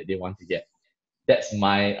number that they want to get. That's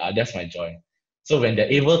my joy. So when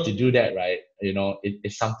they're able to do that, right,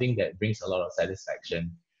 it's something that brings a lot of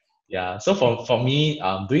satisfaction. Yeah. So for me,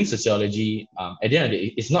 doing sociology, at the end of the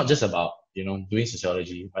day, it's not just about doing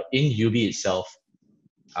sociology, but in UB itself,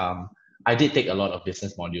 um, I did take a lot of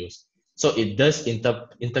business modules. So it does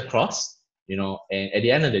intercross, and at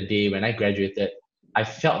the end of the day, when I graduated, I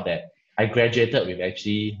felt that I graduated with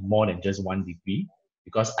actually more than just one degree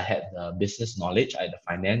because I had the business knowledge, I had the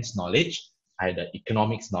finance knowledge, I had the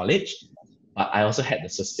economics knowledge, but I also had the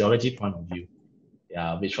sociology point of view,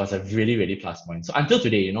 yeah, which was a really, really plus point. So until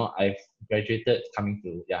today, I've graduated coming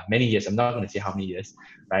to, many years. I'm not going to say how many years,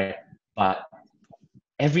 right? But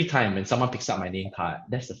every time when someone picks up my name card,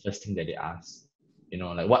 that's the first thing that they ask.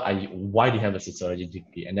 Like why do you have a sociology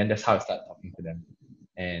degree? And then that's how I start talking to them.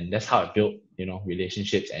 And that's how I built,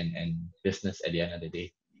 relationships and business at the end of the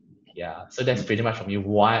day. Yeah. So that's pretty much for me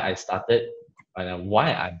why I started and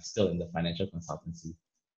why I'm still in the financial consultancy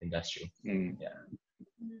industry. Mm. Yeah.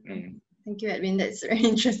 Mm. Thank you, Edwin. That's very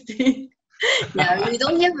interesting. Yeah, we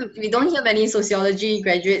don't hear many sociology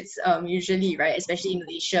graduates usually, right? Especially in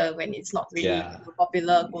Malaysia when it's not really Yeah. a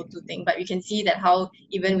popular go-to thing. But we can see that how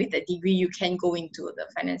even with a degree you can go into the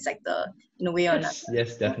finance sector in a way or another.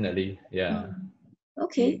 Yes, definitely. Yeah.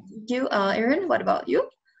 Okay, thank you. Aaron, what about you?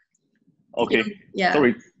 Okay. Yeah.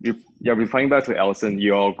 So referring back to Elson,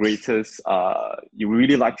 your greatest, you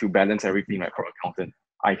really like to balance everything like for accountant.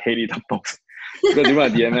 I hate it the most because even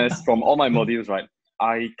at DMS, from all my modules, right,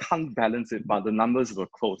 I can't balance it, but the numbers were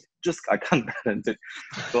close. Just I can't balance it.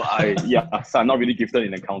 So so I'm not really gifted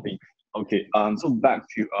in accounting. Okay. So back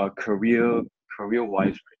to career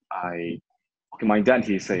wise, my dad,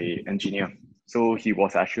 he's a engineer. So he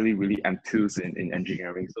was actually really enthused in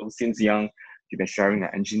engineering. So since young, he's been sharing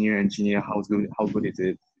that engineer, how good is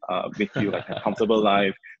it? Make you like a comfortable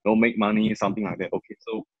life, don't make money, something like that. Okay,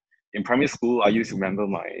 so in primary school, I used to remember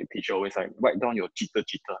my teacher always like, write down your cheater,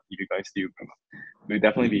 if you guys still remember. It will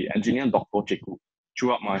definitely be engineer, doctor, cikgu.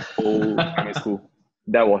 Throughout my whole primary school,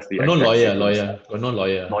 that was the Got no exact lawyer, sequence. got no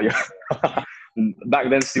lawyer. Lawyer. Back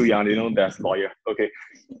then, still young, there's lawyer. Okay.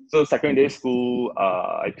 So secondary school,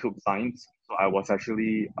 I took science. So I was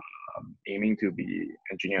actually aiming to be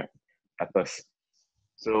engineer at first.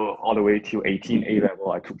 So all the way till 18 A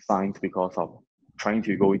level, I took science because of trying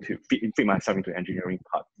to go into fit myself into engineering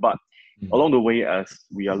part. But along the way, as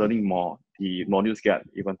we are learning more, the modules get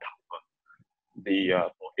even tougher. The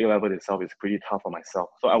A level itself is pretty tough for myself.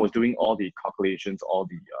 So I was doing all the calculations, all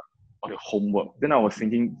the homework. Then I was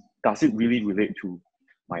thinking, does it really relate to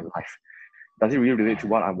my life? Does it really relate to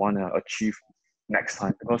what I want to achieve next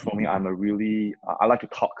time? Because for me, I like to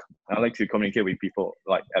talk. I like to communicate with people,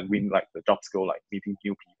 like Edwin, like the job skill, like meeting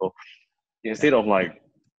new people. Instead of like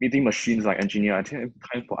meeting machines like engineer, I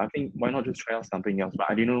think why not just try out something else? But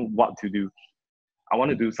I didn't know what to do. I want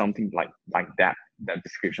to do something like that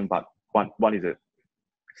description, but what is it?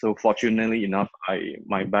 So fortunately enough, I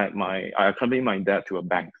accompanied my dad to a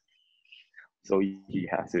bank. So he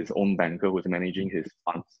has his own banker who's managing his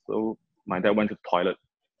funds. So my dad went to the toilet.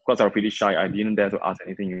 Because I was pretty shy, I didn't dare to ask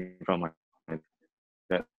anything in front of my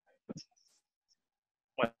dad.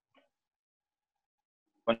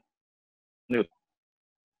 Went to the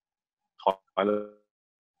toilet.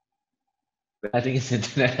 I think his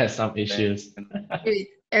internet has some issues. Wait,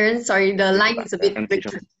 Aaron, sorry, the line is a bit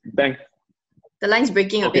breaking. Bank. The line's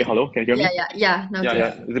breaking a Okay, bit. hello, can you hear me? Yeah. Now Yeah, good.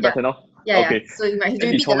 yeah. Is it better now? Yeah. Okay. So you might have to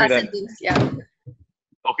And he repeat the told me last that. sentence. Yeah.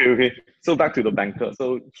 Okay. So back to the banker.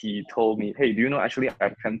 So he told me, hey, do you know actually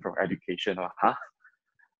I plan for education? Huh?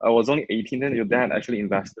 I was only 18 then your dad actually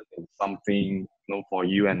invested in something, for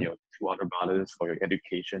you and your two other brothers for your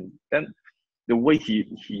education. Then the way he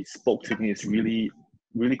spoke to me is really,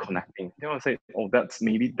 really connecting. I say, oh, that's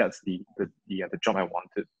the job I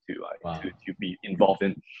wanted to Wow. to be involved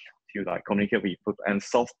in, to communicate with people and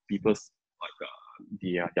solve people's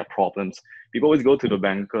their problems. People always go to the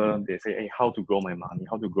banker, they say, hey, how to grow my money,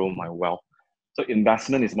 how to grow my wealth. So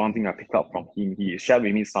investment is one thing I picked up from him. He shared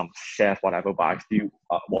with me some shares, whatever, but I still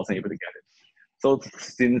wasn't able to get it. So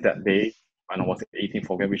since that day, when I was 18,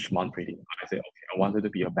 forget which month really, I said, okay, I wanted to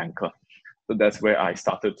be a banker. So that's where I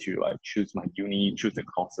started to choose my uni, choose the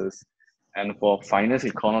courses. And for finance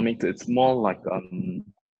economics, it's more like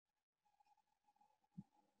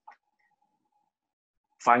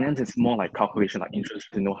finance is more like calculation, like interest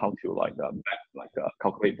to know how to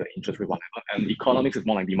calculate the interest rate, whatever. And economics is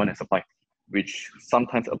more like demand and supply, which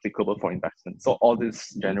sometimes applicable for investment. So all this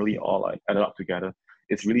generally all added up together.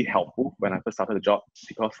 It's really helpful when I first started the job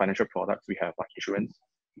because financial products we have like insurance.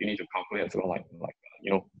 You need to calculate as well,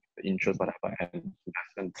 the interest, whatever, and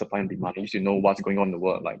investment, supply and demand. You need to know what's going on in the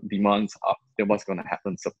world. Like demand's up, then what's going to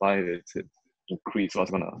happen. Supply is increase.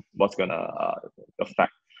 What's gonna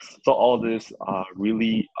affect. So all these are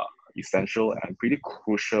really essential and pretty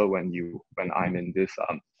crucial when I'm in this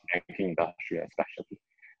banking industry, especially.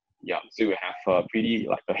 Yeah, so we have pretty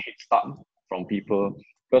like a head start from people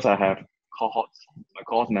because I have cohorts. My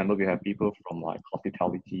cohort member, we have people from like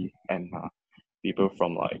hospitality and people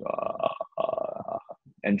from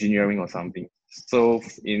engineering or something. So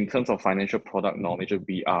in terms of financial product knowledge,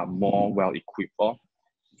 we are more well equipped for.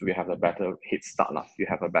 So we have a better head start. You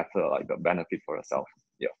have a better a benefit for yourself.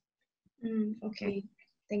 Yeah. Okay.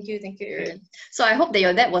 Thank you, Aaron. So I hope that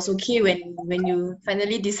your dad was okay when you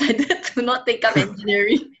finally decided to not take up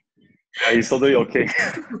engineering. Yeah, he's totally okay.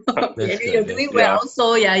 Okay, you're doing well,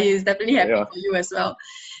 so yeah, he's definitely happy for you as well.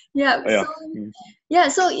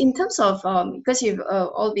 So in terms of because you've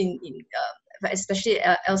all been in especially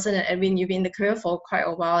Elson and Edwin, you've been in the career for quite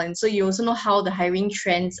a while, and so you also know how the hiring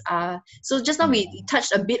trends are. So just now we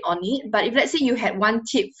touched a bit on it, but if let's say you had one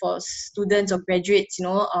tip for students or graduates,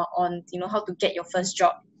 on how to get your first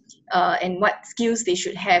job, and what skills they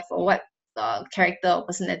should have, or what character or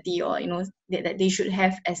personality, or that they should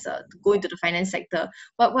have as to go into the finance sector,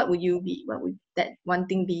 what would that one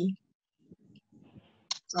thing be?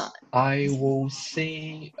 I will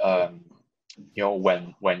say,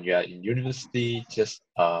 when you're in university, just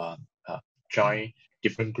join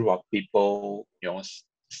different group of people.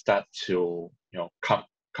 Start to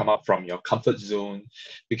come up from your comfort zone,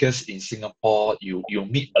 because in Singapore, you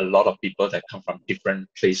meet a lot of people that come from different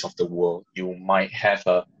places of the world. You might have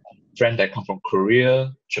a friend that come from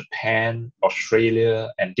Korea, Japan, Australia,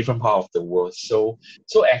 and different part of the world. So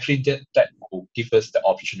actually that will give us the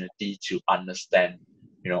opportunity to understand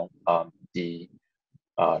the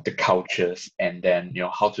cultures, and then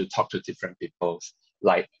how to talk to different peoples.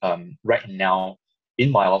 Like right now in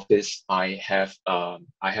my office, I have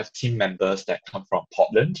team members that come from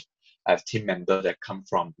Portland. I have team members that come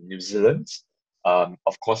from New Zealand,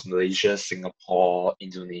 of course Malaysia, Singapore,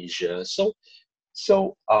 Indonesia. So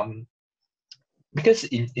because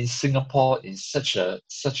in Singapore is such a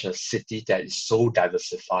city that is so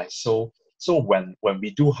diversified. So when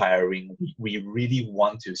we do hiring, we really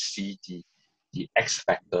want to see the X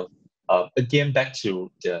factor. Again, back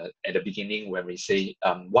to at the beginning when we say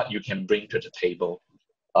what you can bring to the table,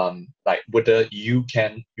 like whether you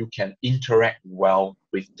can interact well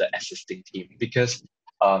with the existing team, because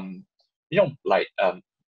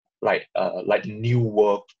like new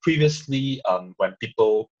work previously, when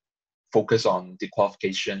people focus on the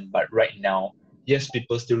qualification, but right now, yes,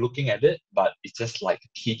 people still looking at it, but it's just like a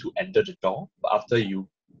key to enter the door. But after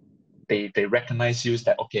they recognize you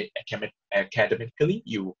that okay, academically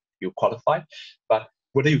you qualify, but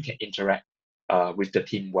whether you can interact with the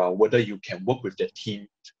team well, whether you can work with the team,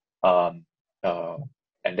 um, uh,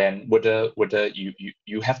 and then whether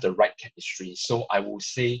you have the right chemistry. So I will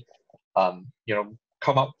say,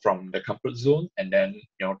 come up from the comfort zone, and then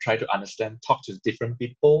try to understand, talk to different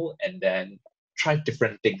people, and then try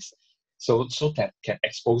different things, so that can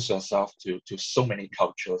expose yourself to so many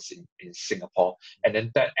cultures in Singapore, and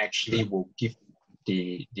then that actually will give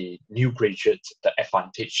the new graduates the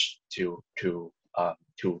advantage to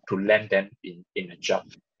land them in a job.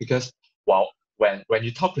 Because when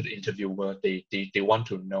you talk to the interviewer, they want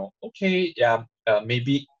to know, okay, yeah,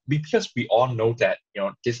 maybe because we all know that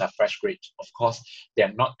these are fresh graduates. Of course, they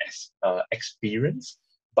are not as experienced,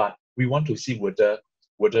 but we want to see whether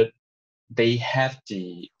they have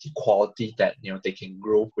the quality that they can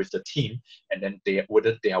grow with the team, and then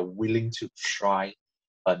whether they are willing to try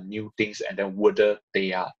new things, and then whether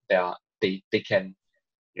they can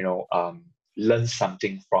learn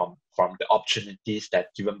something from the opportunities that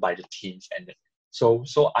given by the teams. And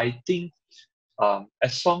so I think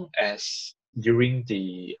as long as during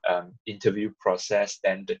the interview process,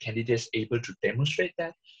 then the candidate is able to demonstrate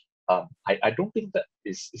that, I don't think that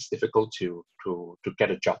it's difficult to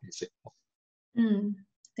get a job in Singapore.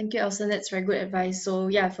 Thank you, Elson. That's very good advice. So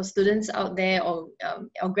yeah, for students out there or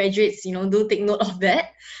graduates, do take note of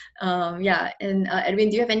that. Yeah, and Edwin,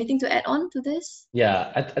 do you have anything to add on to this?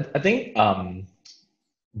 Yeah, I think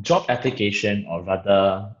job application, or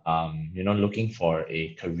rather, looking for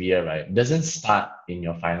a career, right, doesn't start in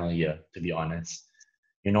your final year, to be honest.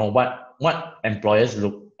 What employers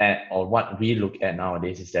look at, or what we look at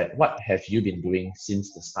nowadays, is that what have you been doing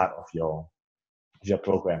since the start of your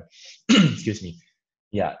program? Excuse me.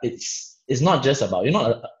 Yeah, it's not just about,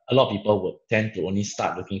 a lot of people would tend to only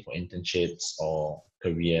start looking for internships or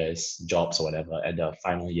careers, jobs or whatever at the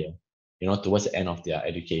final year, towards the end of their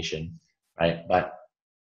education, right? But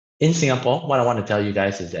in Singapore, what I want to tell you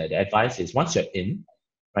guys is that the advice is, once you're in,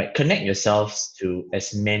 right, connect yourselves to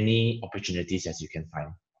as many opportunities as you can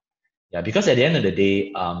find. Yeah, because at the end of the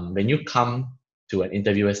day, when you come to an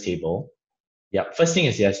interviewer's table, yeah, first thing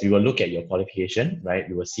is, yes, we will look at your qualification, right?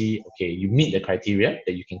 We will see, okay, you meet the criteria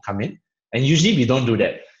that you can come in. And usually we don't do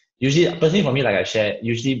that. Usually, personally for me, like I shared,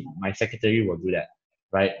 usually my secretary will do that,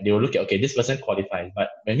 right? They will look at, okay, this person qualifies. But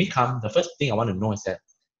when we come, the first thing I want to know is that,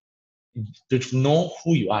 to know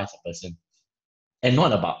who you are as a person. And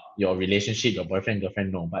not about your relationship, your boyfriend,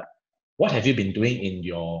 girlfriend, no. But what have you been doing in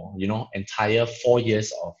your, entire 4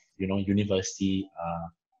 years of, university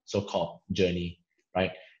so-called journey,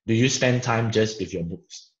 right? Do you spend time just with your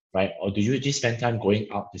books, right? Or do you just spend time going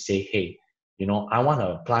out to say, hey, I want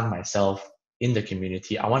to plant myself in the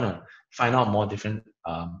community. I want to find out more different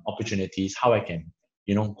opportunities, how I can,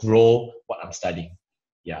 grow what I'm studying.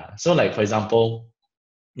 Yeah. So like, for example,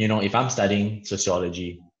 if I'm studying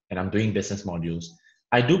sociology and I'm doing business modules,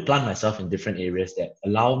 I do plant myself in different areas that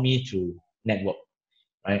allow me to network,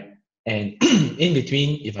 right? And in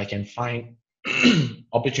between, if I can find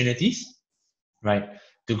opportunities, right,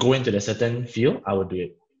 to go into the certain field, I would do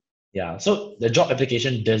it. Yeah. So the job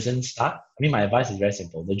application doesn't start. I mean, my advice is very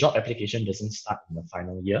simple. The job application doesn't start in the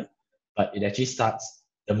final year, but it actually starts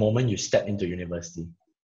the moment you step into university.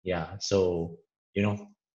 Yeah. So,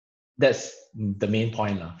 that's the main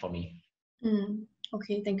point for me.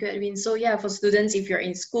 Okay, thank you, Edwin. So yeah, for students, if you're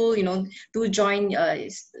in school, do join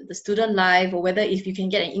the student life, or whether if you can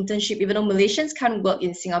get an internship, even though Malaysians can't work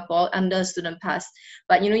in Singapore under student pass,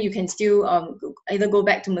 but you can still either go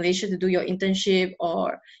back to Malaysia to do your internship,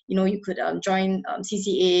 or you could join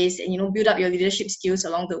CCAs and build up your leadership skills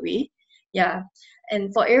along the way. Yeah,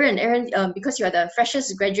 and for Aaron, because you are the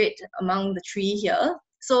freshest graduate among the three here,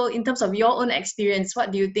 so in terms of your own experience,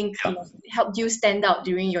 what do you think helped you stand out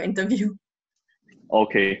during your interview?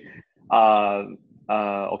 Okay.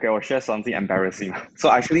 Okay, I'll share something embarrassing. So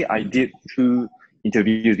actually, I did 2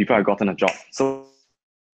 interviews before I gotten a job. So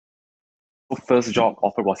first job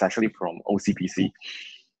offer was actually from OCBC.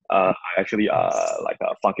 I actually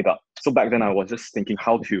fuck it up. So back then I was just thinking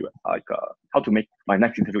how to make my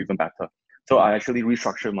next interview even better. So I actually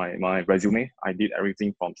restructured my resume. I did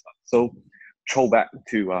everything from start. So throwback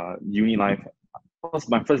to uni life.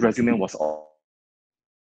 My first resume was all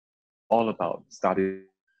about studies,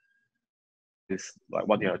 like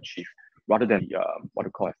what they achieve, rather than the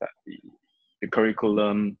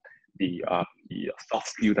curriculum, the soft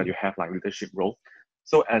skill that you have, like leadership role.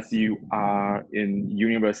 So as you are in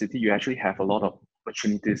university, you actually have a lot of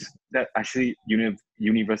opportunities. That actually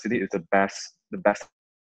university is the best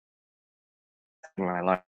in my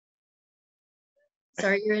life.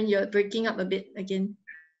 Sorry, Aaron, you're breaking up a bit again.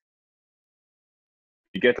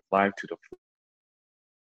 You get live to the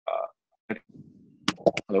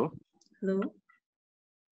hello? Hello?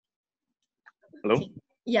 Hello? Okay.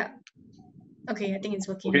 Yeah. Okay, I think it's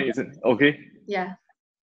working. Okay, is it okay? Yeah.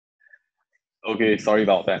 Okay, sorry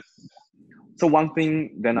about that. So one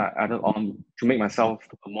thing then I added on to make myself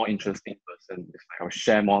a more interesting person is I'll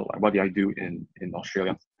share more like what did I do in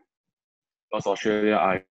Australia. Because Australia,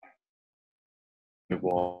 I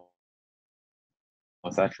was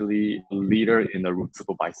actually a leader in a room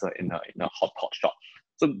supervisor in a hot pot shop.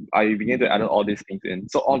 So I began to add all these things in.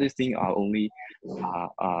 So all these things are only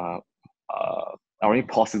only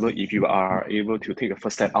possible if you are able to take the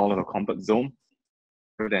first step out of the comfort zone,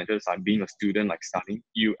 rather than just like being a student, like studying.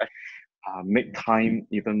 You make time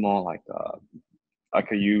even more like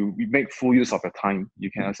you make full use of your time. You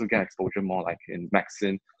can also get exposure more like in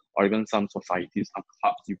medicine or even some societies, some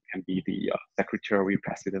clubs. You can be the secretary,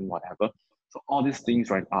 president, whatever. So all these things,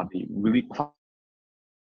 right, are the really plus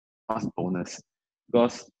bonus,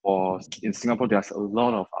 because in Singapore there's a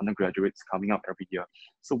lot of undergraduates coming up every year.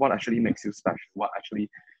 So what actually makes you special? What actually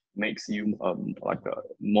makes you like a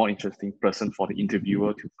more interesting person for the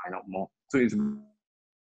interviewer to find out more? So it's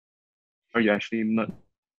where you actually merge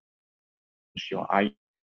your IQ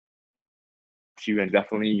and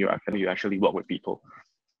definitely you actually work with people.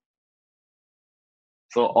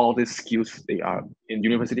 So all these skills, they are in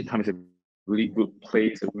university time is a really good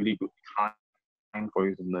place, a really good time for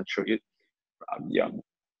you to nurture it. Yeah, so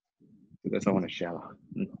that's what I want to share.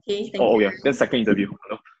 Okay, thank Oh you. yeah, that's second interview.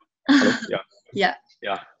 Hello? Yeah.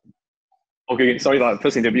 Yeah. Okay, sorry, the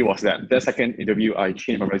first interview was that. The second interview, I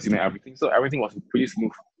changed my resume and everything. So everything was pretty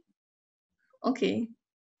smooth. Okay.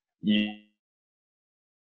 You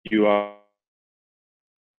are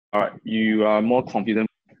more confident,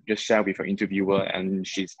 just share with your interviewer, and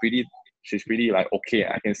she's pretty like, okay,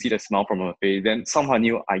 I can see the smile from her face. Then somehow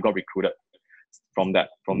knew I got recruited from the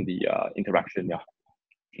interaction. Yeah.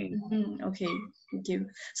 Okay, thank you.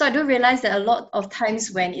 So I do realize that a lot of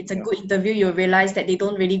times when it's a good interview, you realize that they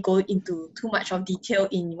don't really go into too much of detail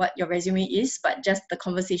in what your resume is, but just the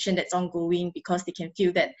conversation that's ongoing, because they can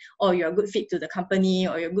feel that, oh, you're a good fit to the company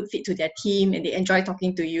or you're a good fit to their team and they enjoy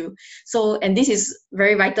talking to you. So, and this is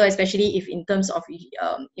very vital, especially if in terms of,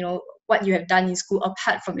 what you have done in school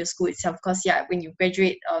apart from your school itself. Because when you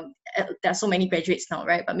graduate, there are so many graduates now,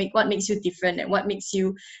 right? But what makes you different and what makes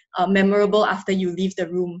you memorable after you leave the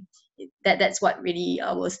room, that's what really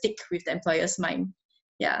will stick with the employer's mind.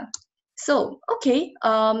 Yeah. So okay,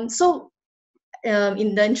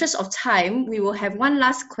 in the interest of time, we will have one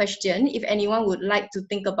last question. If anyone would like to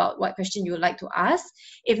think about what question you would like to ask.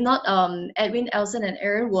 If not, Edwin, Elson, and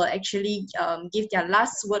Aaron will actually give their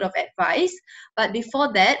last word of advice. But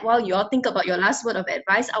before that, while you all think about your last word of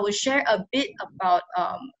advice, I will share a bit about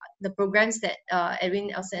the programs that Edwin,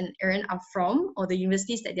 Elson, and Aaron are from, or the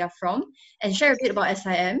universities that they are from, and share a bit about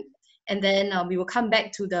SIM. And then we will come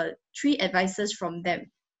back to the 3 advices from them,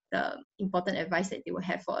 the important advice that they will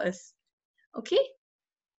have for us. Okay.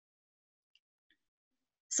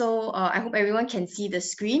 So I hope everyone can see the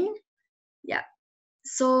screen. Yeah.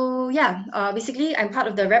 So basically I'm part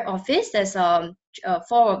of the rep office. There's 4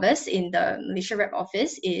 of us in the Malaysia rep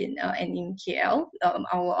office and in KL.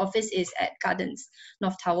 Our office is at Gardens,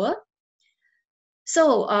 North Tower.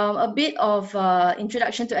 So a bit of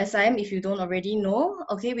introduction to SIM if you don't already know.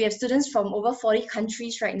 Okay, we have students from over 40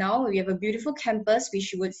 countries right now. We have a beautiful campus,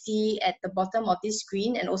 which you would see at the bottom of this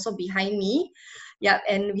screen and also behind me. Yeah,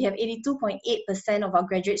 and we have 82.8% of our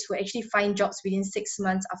graduates who actually find jobs within 6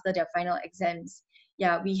 months after their final exams.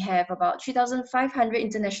 Yeah, we have about 3,500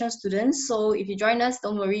 international students. So if you join us,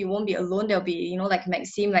 don't worry, you won't be alone. There'll be, like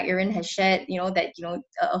Maxime, like Aaron has shared,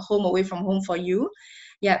 a home away from home for you.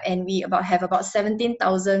 Yeah, and we have about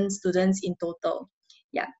 17,000 students in total.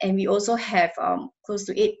 Yeah, and we also have close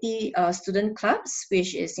to 80 student clubs,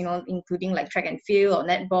 which is, including like track and field or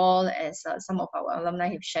netball, as some of our alumni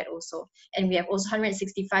have shared also. And we have also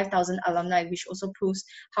 165,000 alumni, which also proves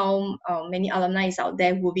how many alumni is out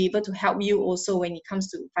there who will be able to help you also when it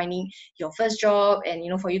comes to finding your first job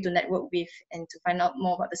and, for you to network with and to find out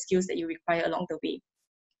more about the skills that you require along the way.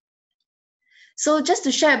 So just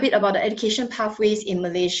to share a bit about the education pathways in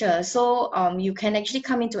Malaysia. So you can actually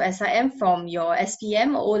come into SIM from your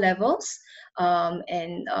SPM or O-levels.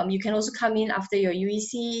 And you can also come in after your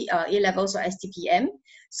UEC, A-levels or STPM.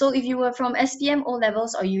 So if you were from SPM,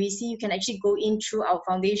 O-levels or UEC, you can actually go in through our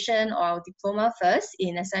foundation or our diploma first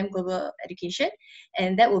in SIM Global Education.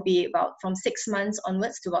 And that will be about from 6 months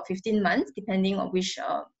onwards to about 15 months, depending on which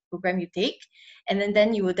program you take. And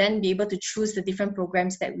then you will then be able to choose the different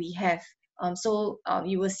programs that we have.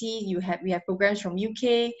 You will see we have programs from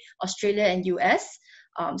UK, Australia, and US.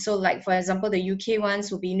 So like, for example, the UK ones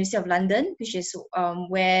will be University of London, which is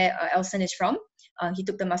where Elson is from. He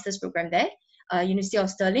took the master's program there. University of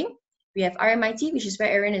Stirling. We have RMIT, which is where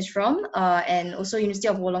Aaron is from, and also University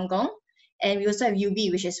of Wollongong. And we also have UB,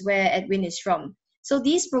 which is where Edwin is from. So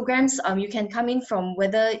these programs, you can come in from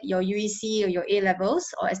whether your UEC or your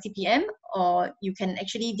A-levels or STPM, or you can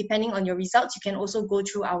actually, depending on your results, you can also go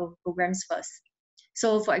through our programs first.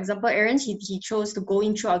 So for example, Aaron, he chose to go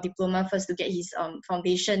in through our diploma first to get his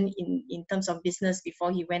foundation in terms of business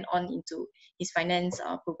before he went on into his finance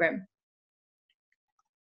program.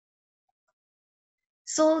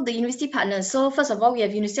 So the university partners. So first of all, we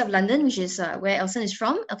have University of London, which is where Elson is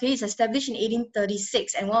from. Okay, it's established in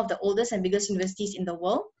 1836 and one of the oldest and biggest universities in the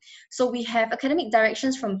world. So we have academic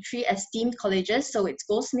directions from 3 esteemed colleges. So it's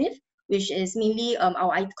Goldsmith, which is mainly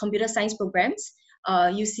our computer science programs,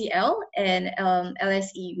 UCL, and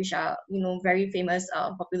LSE, which are very famous,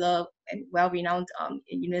 popular, and well-renowned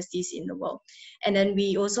universities in the world. And then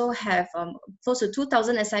we also have close to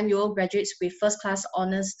 2,000 SIMUO graduates with first-class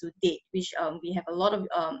honors to date, which we have a lot of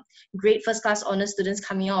great first-class honors students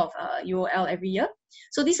coming out of UOL every year.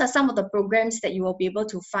 So these are some of the programs that you will be able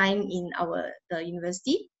to find in the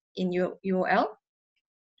university in UOL.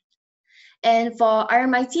 And for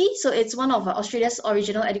RMIT, so it's one of Australia's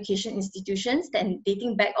original education institutions, then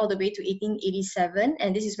dating back all the way to 1887,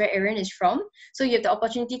 and this is where Aaron is from. So you have the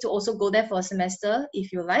opportunity to also go there for a semester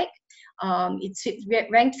if you like. It's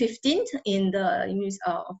ranked 15th in the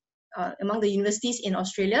among the universities in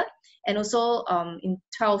Australia, and also in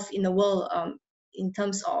 12th in the world in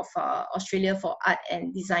terms of Australia for art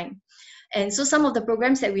and design. And so some of the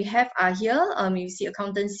programs that we have are here. You see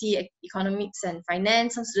accountancy, economics, and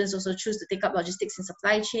finance. Some students also choose to take up logistics and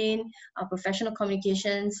supply chain, professional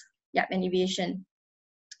communications, and aviation.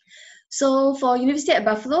 So for University at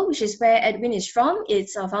Buffalo, which is where Edwin is from,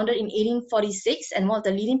 it's founded in 1846 and one of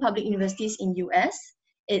the leading public universities in US.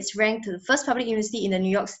 It's ranked the first public university in the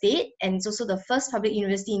New York State, and it's also the first public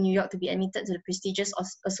university in New York to be admitted to the prestigious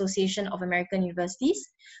Association of American Universities.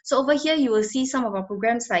 So over here, you will see some of our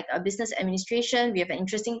programs like business administration. We have an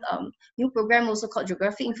interesting new program also called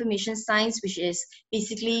Geographic Information Science, which is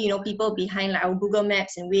basically, people behind like our Google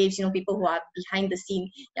Maps and Waves, people who are behind the scene.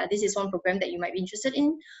 Yeah, this is one program that you might be interested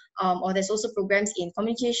in. Or there's also programs in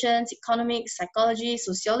communications, economics, psychology,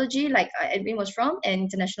 sociology, like Edwin was from, and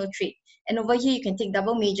international trade. And over here, you can take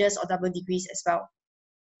double majors or double degrees as well.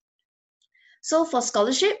 So for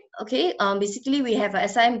scholarship, okay, basically we have a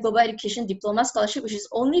SIM Global Education Diploma Scholarship, which is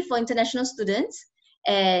only for international students.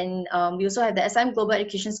 And we also have the SIM Global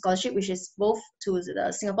Education Scholarship, which is both to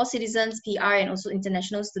the Singapore citizens, PR, and also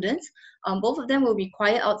international students. Both of them will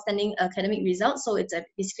require outstanding academic results. So it's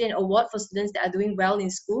basically an award for students that are doing well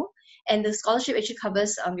in school. And the scholarship actually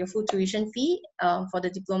covers your full tuition fee for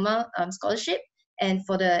the diploma scholarship. And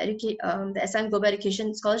for the SIM Global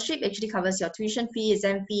Education Scholarship, actually covers your tuition fee,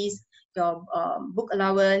 exam fees, your book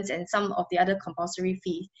allowance, and some of the other compulsory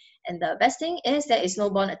fees. And the best thing is there is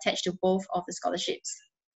no bond attached to both of the scholarships.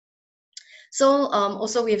 So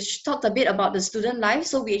also we've talked a bit about the student life.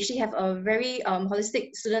 So we actually have a very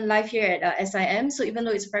holistic student life here at SIM. So even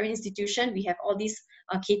though it's a private institution, we have all these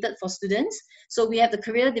catered for students. So we have the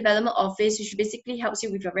career development office, which basically helps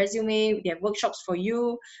you with your resume. They have workshops for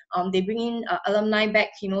you. They bring in alumni back,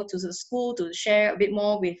 to the school to share a bit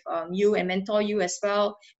more with you and mentor you as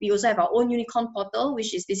well. We also have our own unicorn portal,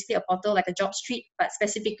 which is basically a portal like a job street, but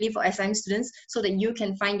specifically for SIM students, so that you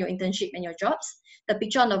can find your internship and your jobs. The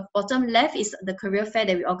picture on the bottom left is the career fair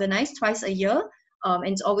that we organize twice a year. And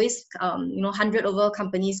it's always, 100 over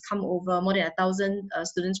companies come over, more than 1,000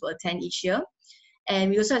 students will attend each year.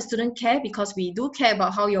 And we also have student care because we do care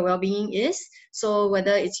about how your well-being is. So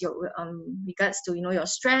whether it's your regards to your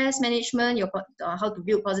stress management, your how to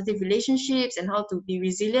build positive relationships, and how to be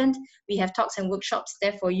resilient, we have talks and workshops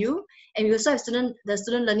there for you. And we also have the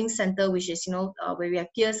Student Learning Center, which is where we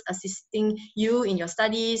have peers assisting you in your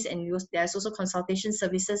studies, and there's also consultation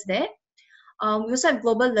services there. We also have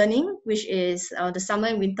global learning, which is the summer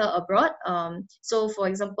and winter abroad. So for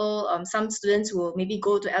example, some students will maybe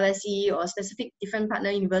go to LSE or specific different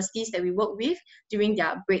partner universities that we work with during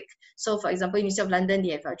their break. So for example, University of London, they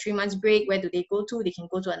have a 3 months break. Where do they go to? They can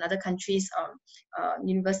go to another country's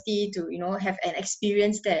university to have an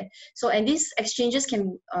experience there. So, and these exchanges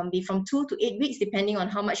can be from 2 to 8 weeks, depending on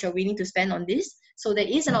how much you're willing to spend on this. So there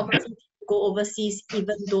is an opportunity to go overseas,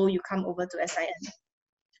 even though you come over to SIM.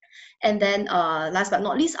 And then last but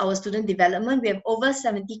not least, our student development. We have over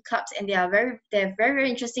 70 clubs, and they're very, very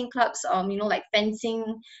interesting clubs, like fencing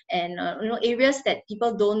and areas that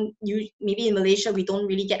people don't use. Maybe in Malaysia, we don't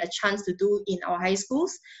really get a chance to do in our high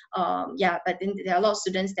schools. But then there are a lot of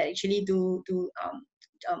students that actually do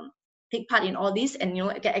take part in all this, and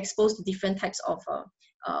get exposed to different types of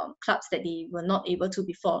clubs that they were not able to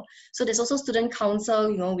before. So there's also student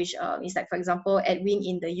council, which is like, for example, Edwin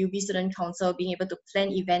in the UB student council, being able to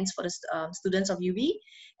plan events for the students of UB.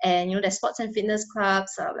 And there's sports and fitness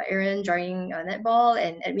clubs, like Aaron joining netball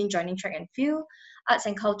and Edwin joining track and field. Arts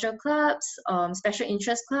and culture clubs, special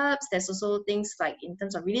interest clubs. There's also things like in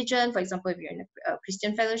terms of religion, for example, if you're in a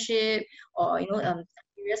Christian fellowship, or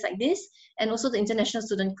areas like this. And also the International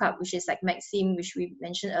Student Club, which is like Maxim, which we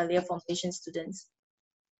mentioned earlier, for Malaysian students.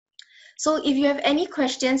 So if you have any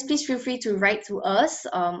questions, please feel free to write to us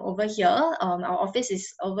over here. Our office is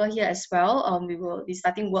over here as well. We will be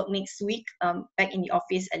starting work next week, back in the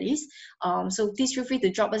office at least. So please feel free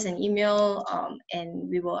to drop us an email, and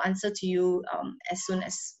we will answer to you as soon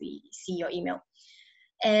as we see your email.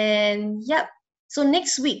 And yep. So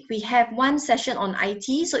next week we have one session on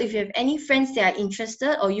IT. So if you have any friends that are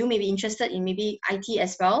interested, or you may be interested in maybe IT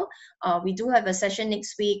as well, we do have a session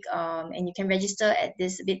next week, and you can register at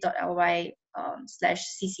this bit.ly/cc_IT.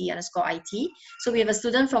 So we have a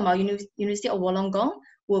student from our University of Wollongong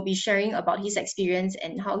who will be sharing about his experience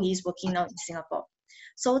and how he's working now in Singapore.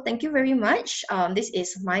 So thank you very much. This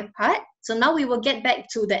is my part. So now we will get back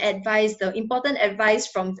to the advice, the important advice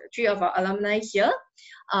from the three of our alumni here.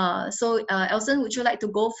 Elson, would you like to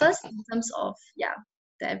go first in terms of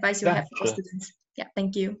the advice you have for students? Yeah,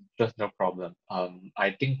 thank you. Just no problem.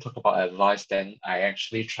 I think talk about advice, then I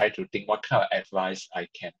actually try to think what kind of advice I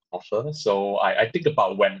can offer. So I think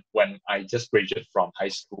about when I just graduated from high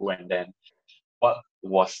school, and then what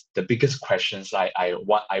was the biggest questions I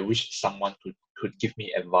wish someone could give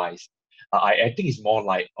me advice. I think it's more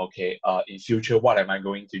like, okay, in future, what am I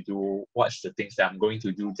going to do? What's the things that I'm going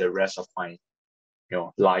to do the rest of my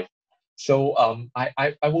life? So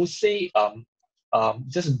I will say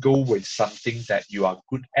just go with something that you are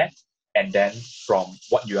good at, and then from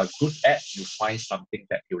what you are good at, you find something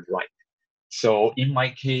that you like. So in my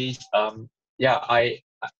case, I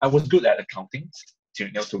was good at accounting to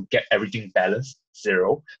get everything balanced,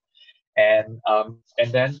 zero, and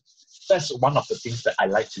then that's one of the things that I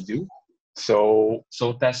like to do. So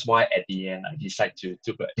that's why at the end I decided to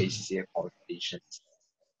do the ACCA qualifications.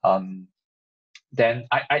 Then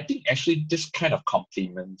I think actually this kind of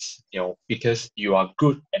complements, because you are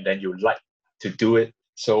good and then you like to do it.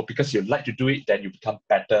 So because you like to do it, then you become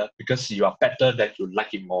better. Because you are better, then you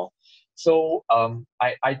like it more. So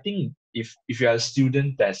I think if you are a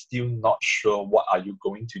student that's still not sure what are you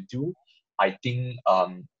going to do, I think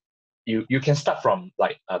you can start from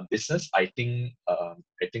like a business. I think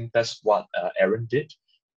that's what Aaron did.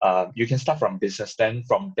 You can start from business. Then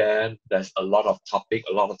from there, there's a lot of topic,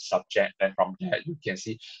 a lot of subject. Then from there, you can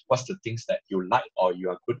see what's the things that you like or you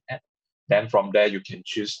are good at. Then from there, you can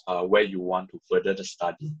choose where you want to further the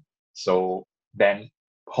study. So then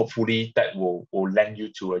hopefully that will land you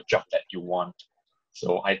to a job that you want.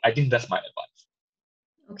 So I think that's my advice.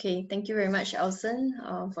 Okay, thank you very much, Elson,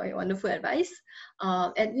 for your wonderful advice.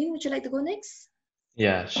 Edwin, would you like to go next?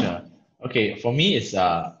 Yeah, sure. Okay, for me, it's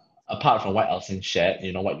apart from what Elson shared,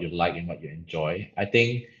 what you like and what you enjoy. I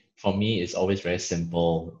think for me, it's always very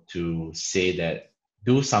simple to say that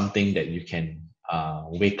do something that you can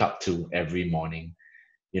wake up to every morning.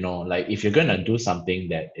 Like if you're gonna do something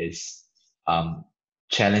that is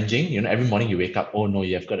challenging, every morning you wake up, oh no,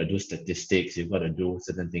 you've got to do statistics, you've got to do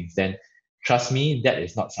certain things, then trust me, that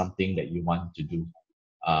is not something that you want to do.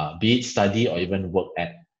 Be it study or even work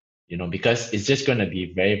at, because it's just going to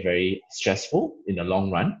be very, very stressful in the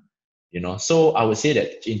long run. So I would say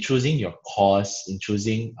that in choosing your course, in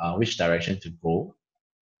choosing which direction to go,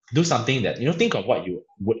 do something that, think of what you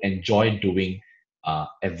would enjoy doing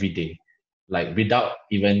every day. Like without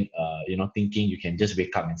even, thinking, you can just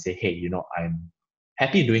wake up and say, hey, I'm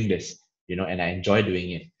happy doing this, and I enjoy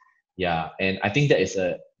doing it. Yeah. And I think that is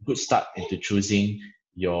a good start into choosing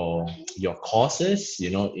your courses,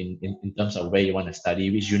 in terms of where you want to study,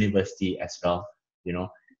 which university as well,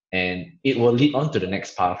 and it will lead on to the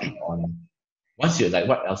next path on once you, like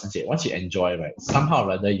what Elson said, once you enjoy, right, somehow or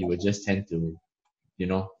rather you will just tend to,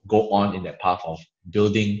 go on in that path of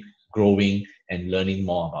building, growing, and learning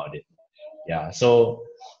more about it. Yeah. So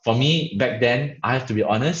for me back then, I have to be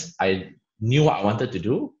honest, I knew what I wanted to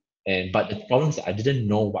do, but the problem is I didn't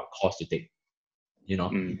know what course to take.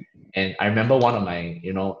 And I remember one of my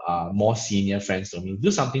more senior friends told me, do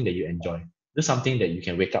something that you enjoy, do something that you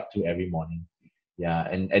can wake up to every morning. Yeah.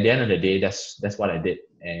 And at the end of the day, that's what I did.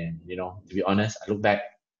 And to be honest, I look back,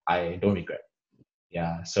 I don't regret.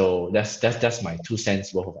 Yeah. So that's my 2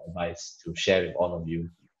 cents worth of advice to share with all of you.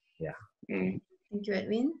 Yeah. Thank you,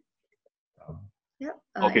 Edwin. Yep.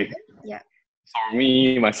 Okay. Edwin? Yeah. For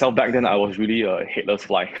me, myself back then, I was really a headless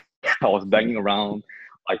fly. I was banging around,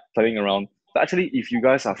 like playing around. But actually, if you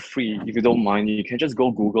guys are free, if you don't mind, you can just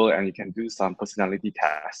go Google and you can do some personality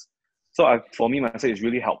tests. So for me, myself, it's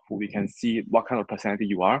really helpful. You can see what kind of personality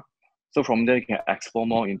you are. So from there, you can explore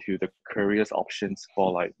more into the careers options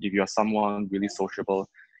for like, if you're someone really sociable,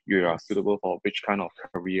 you are suitable for which kind of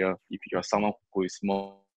career. If you're someone who is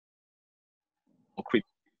more critical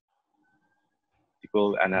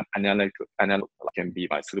and analytical, can be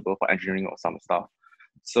like suitable for engineering or some stuff.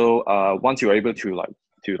 So once you're able to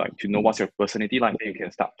know what's your personality like, then you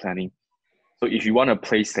can start planning So if you want to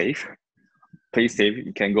play safe,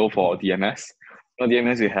 you can go for DMS. Now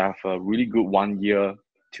DMS, we have a really good 1 year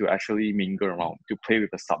to actually mingle around, to play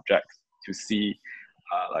with the subject, to see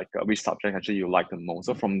which subject actually you like the most.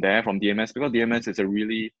 So from there, from DMS, because DMS is a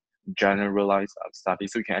really generalized study,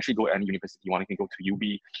 so you can actually go to any university you want. You can go to UB,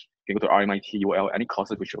 you can go to RMIT, UL, any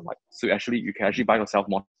courses which you like. So actually, you can actually buy yourself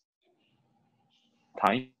more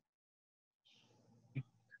time,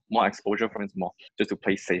 more exposure for more, just to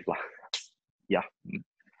play safe lah. Yeah.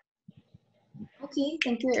 Okay,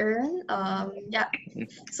 thank you, Aaron. Yeah.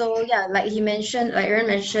 So yeah, like Aaron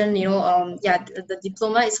mentioned, yeah, the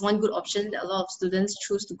diploma is one good option that a lot of students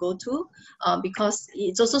choose to go to, because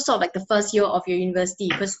it's also sort of like the first year of your university.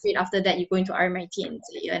 Because straight after that, you go into RMIT and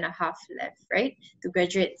it's a year and a half left, right, to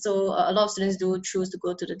graduate. So a lot of students do choose to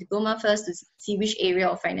go to the diploma first to see which area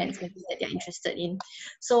of finance maybe that they're interested in.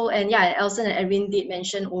 So, and yeah, Elson and Edwin did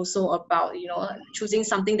mention also about choosing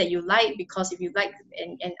something that you like, because if you like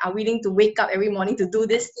and are willing to wake up every morning to do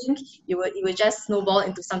this thing, you will just snowball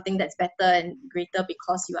into something that's better and greater,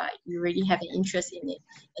 because you already have an interest in it,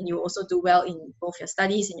 and you also do well in both your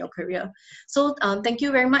studies and your career. So thank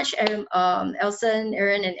you very much, Elson,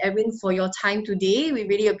 Aaron, and Edwin, for your time today. We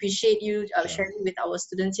really appreciate you sharing with our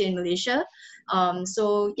students here in Malaysia.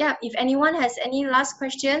 So yeah, if anyone has any last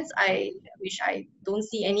questions, which I don't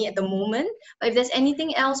see any at the moment, but if there's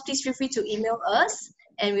anything else, please feel free to email us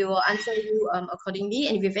and we will answer you accordingly.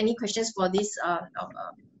 And if you have any questions for this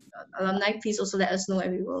alumni, please also let us know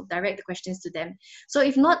and we will direct the questions to them. So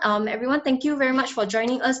if not, everyone, thank you very much for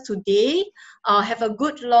joining us today. Have a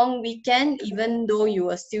good long weekend, even though you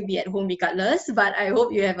will still be at home regardless, but I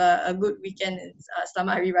hope you have a good weekend.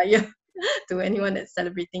 Selamat Hari Raya to anyone that's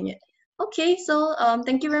celebrating it. Okay, so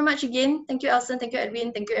thank you very much again. Thank you, Elson. Thank you,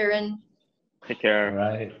 Edwin. Thank you, Aaron. Take care. All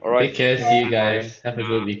right. All right. Take care. See you guys. Have a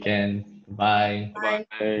good weekend. Bye. Bye.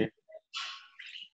 Bye.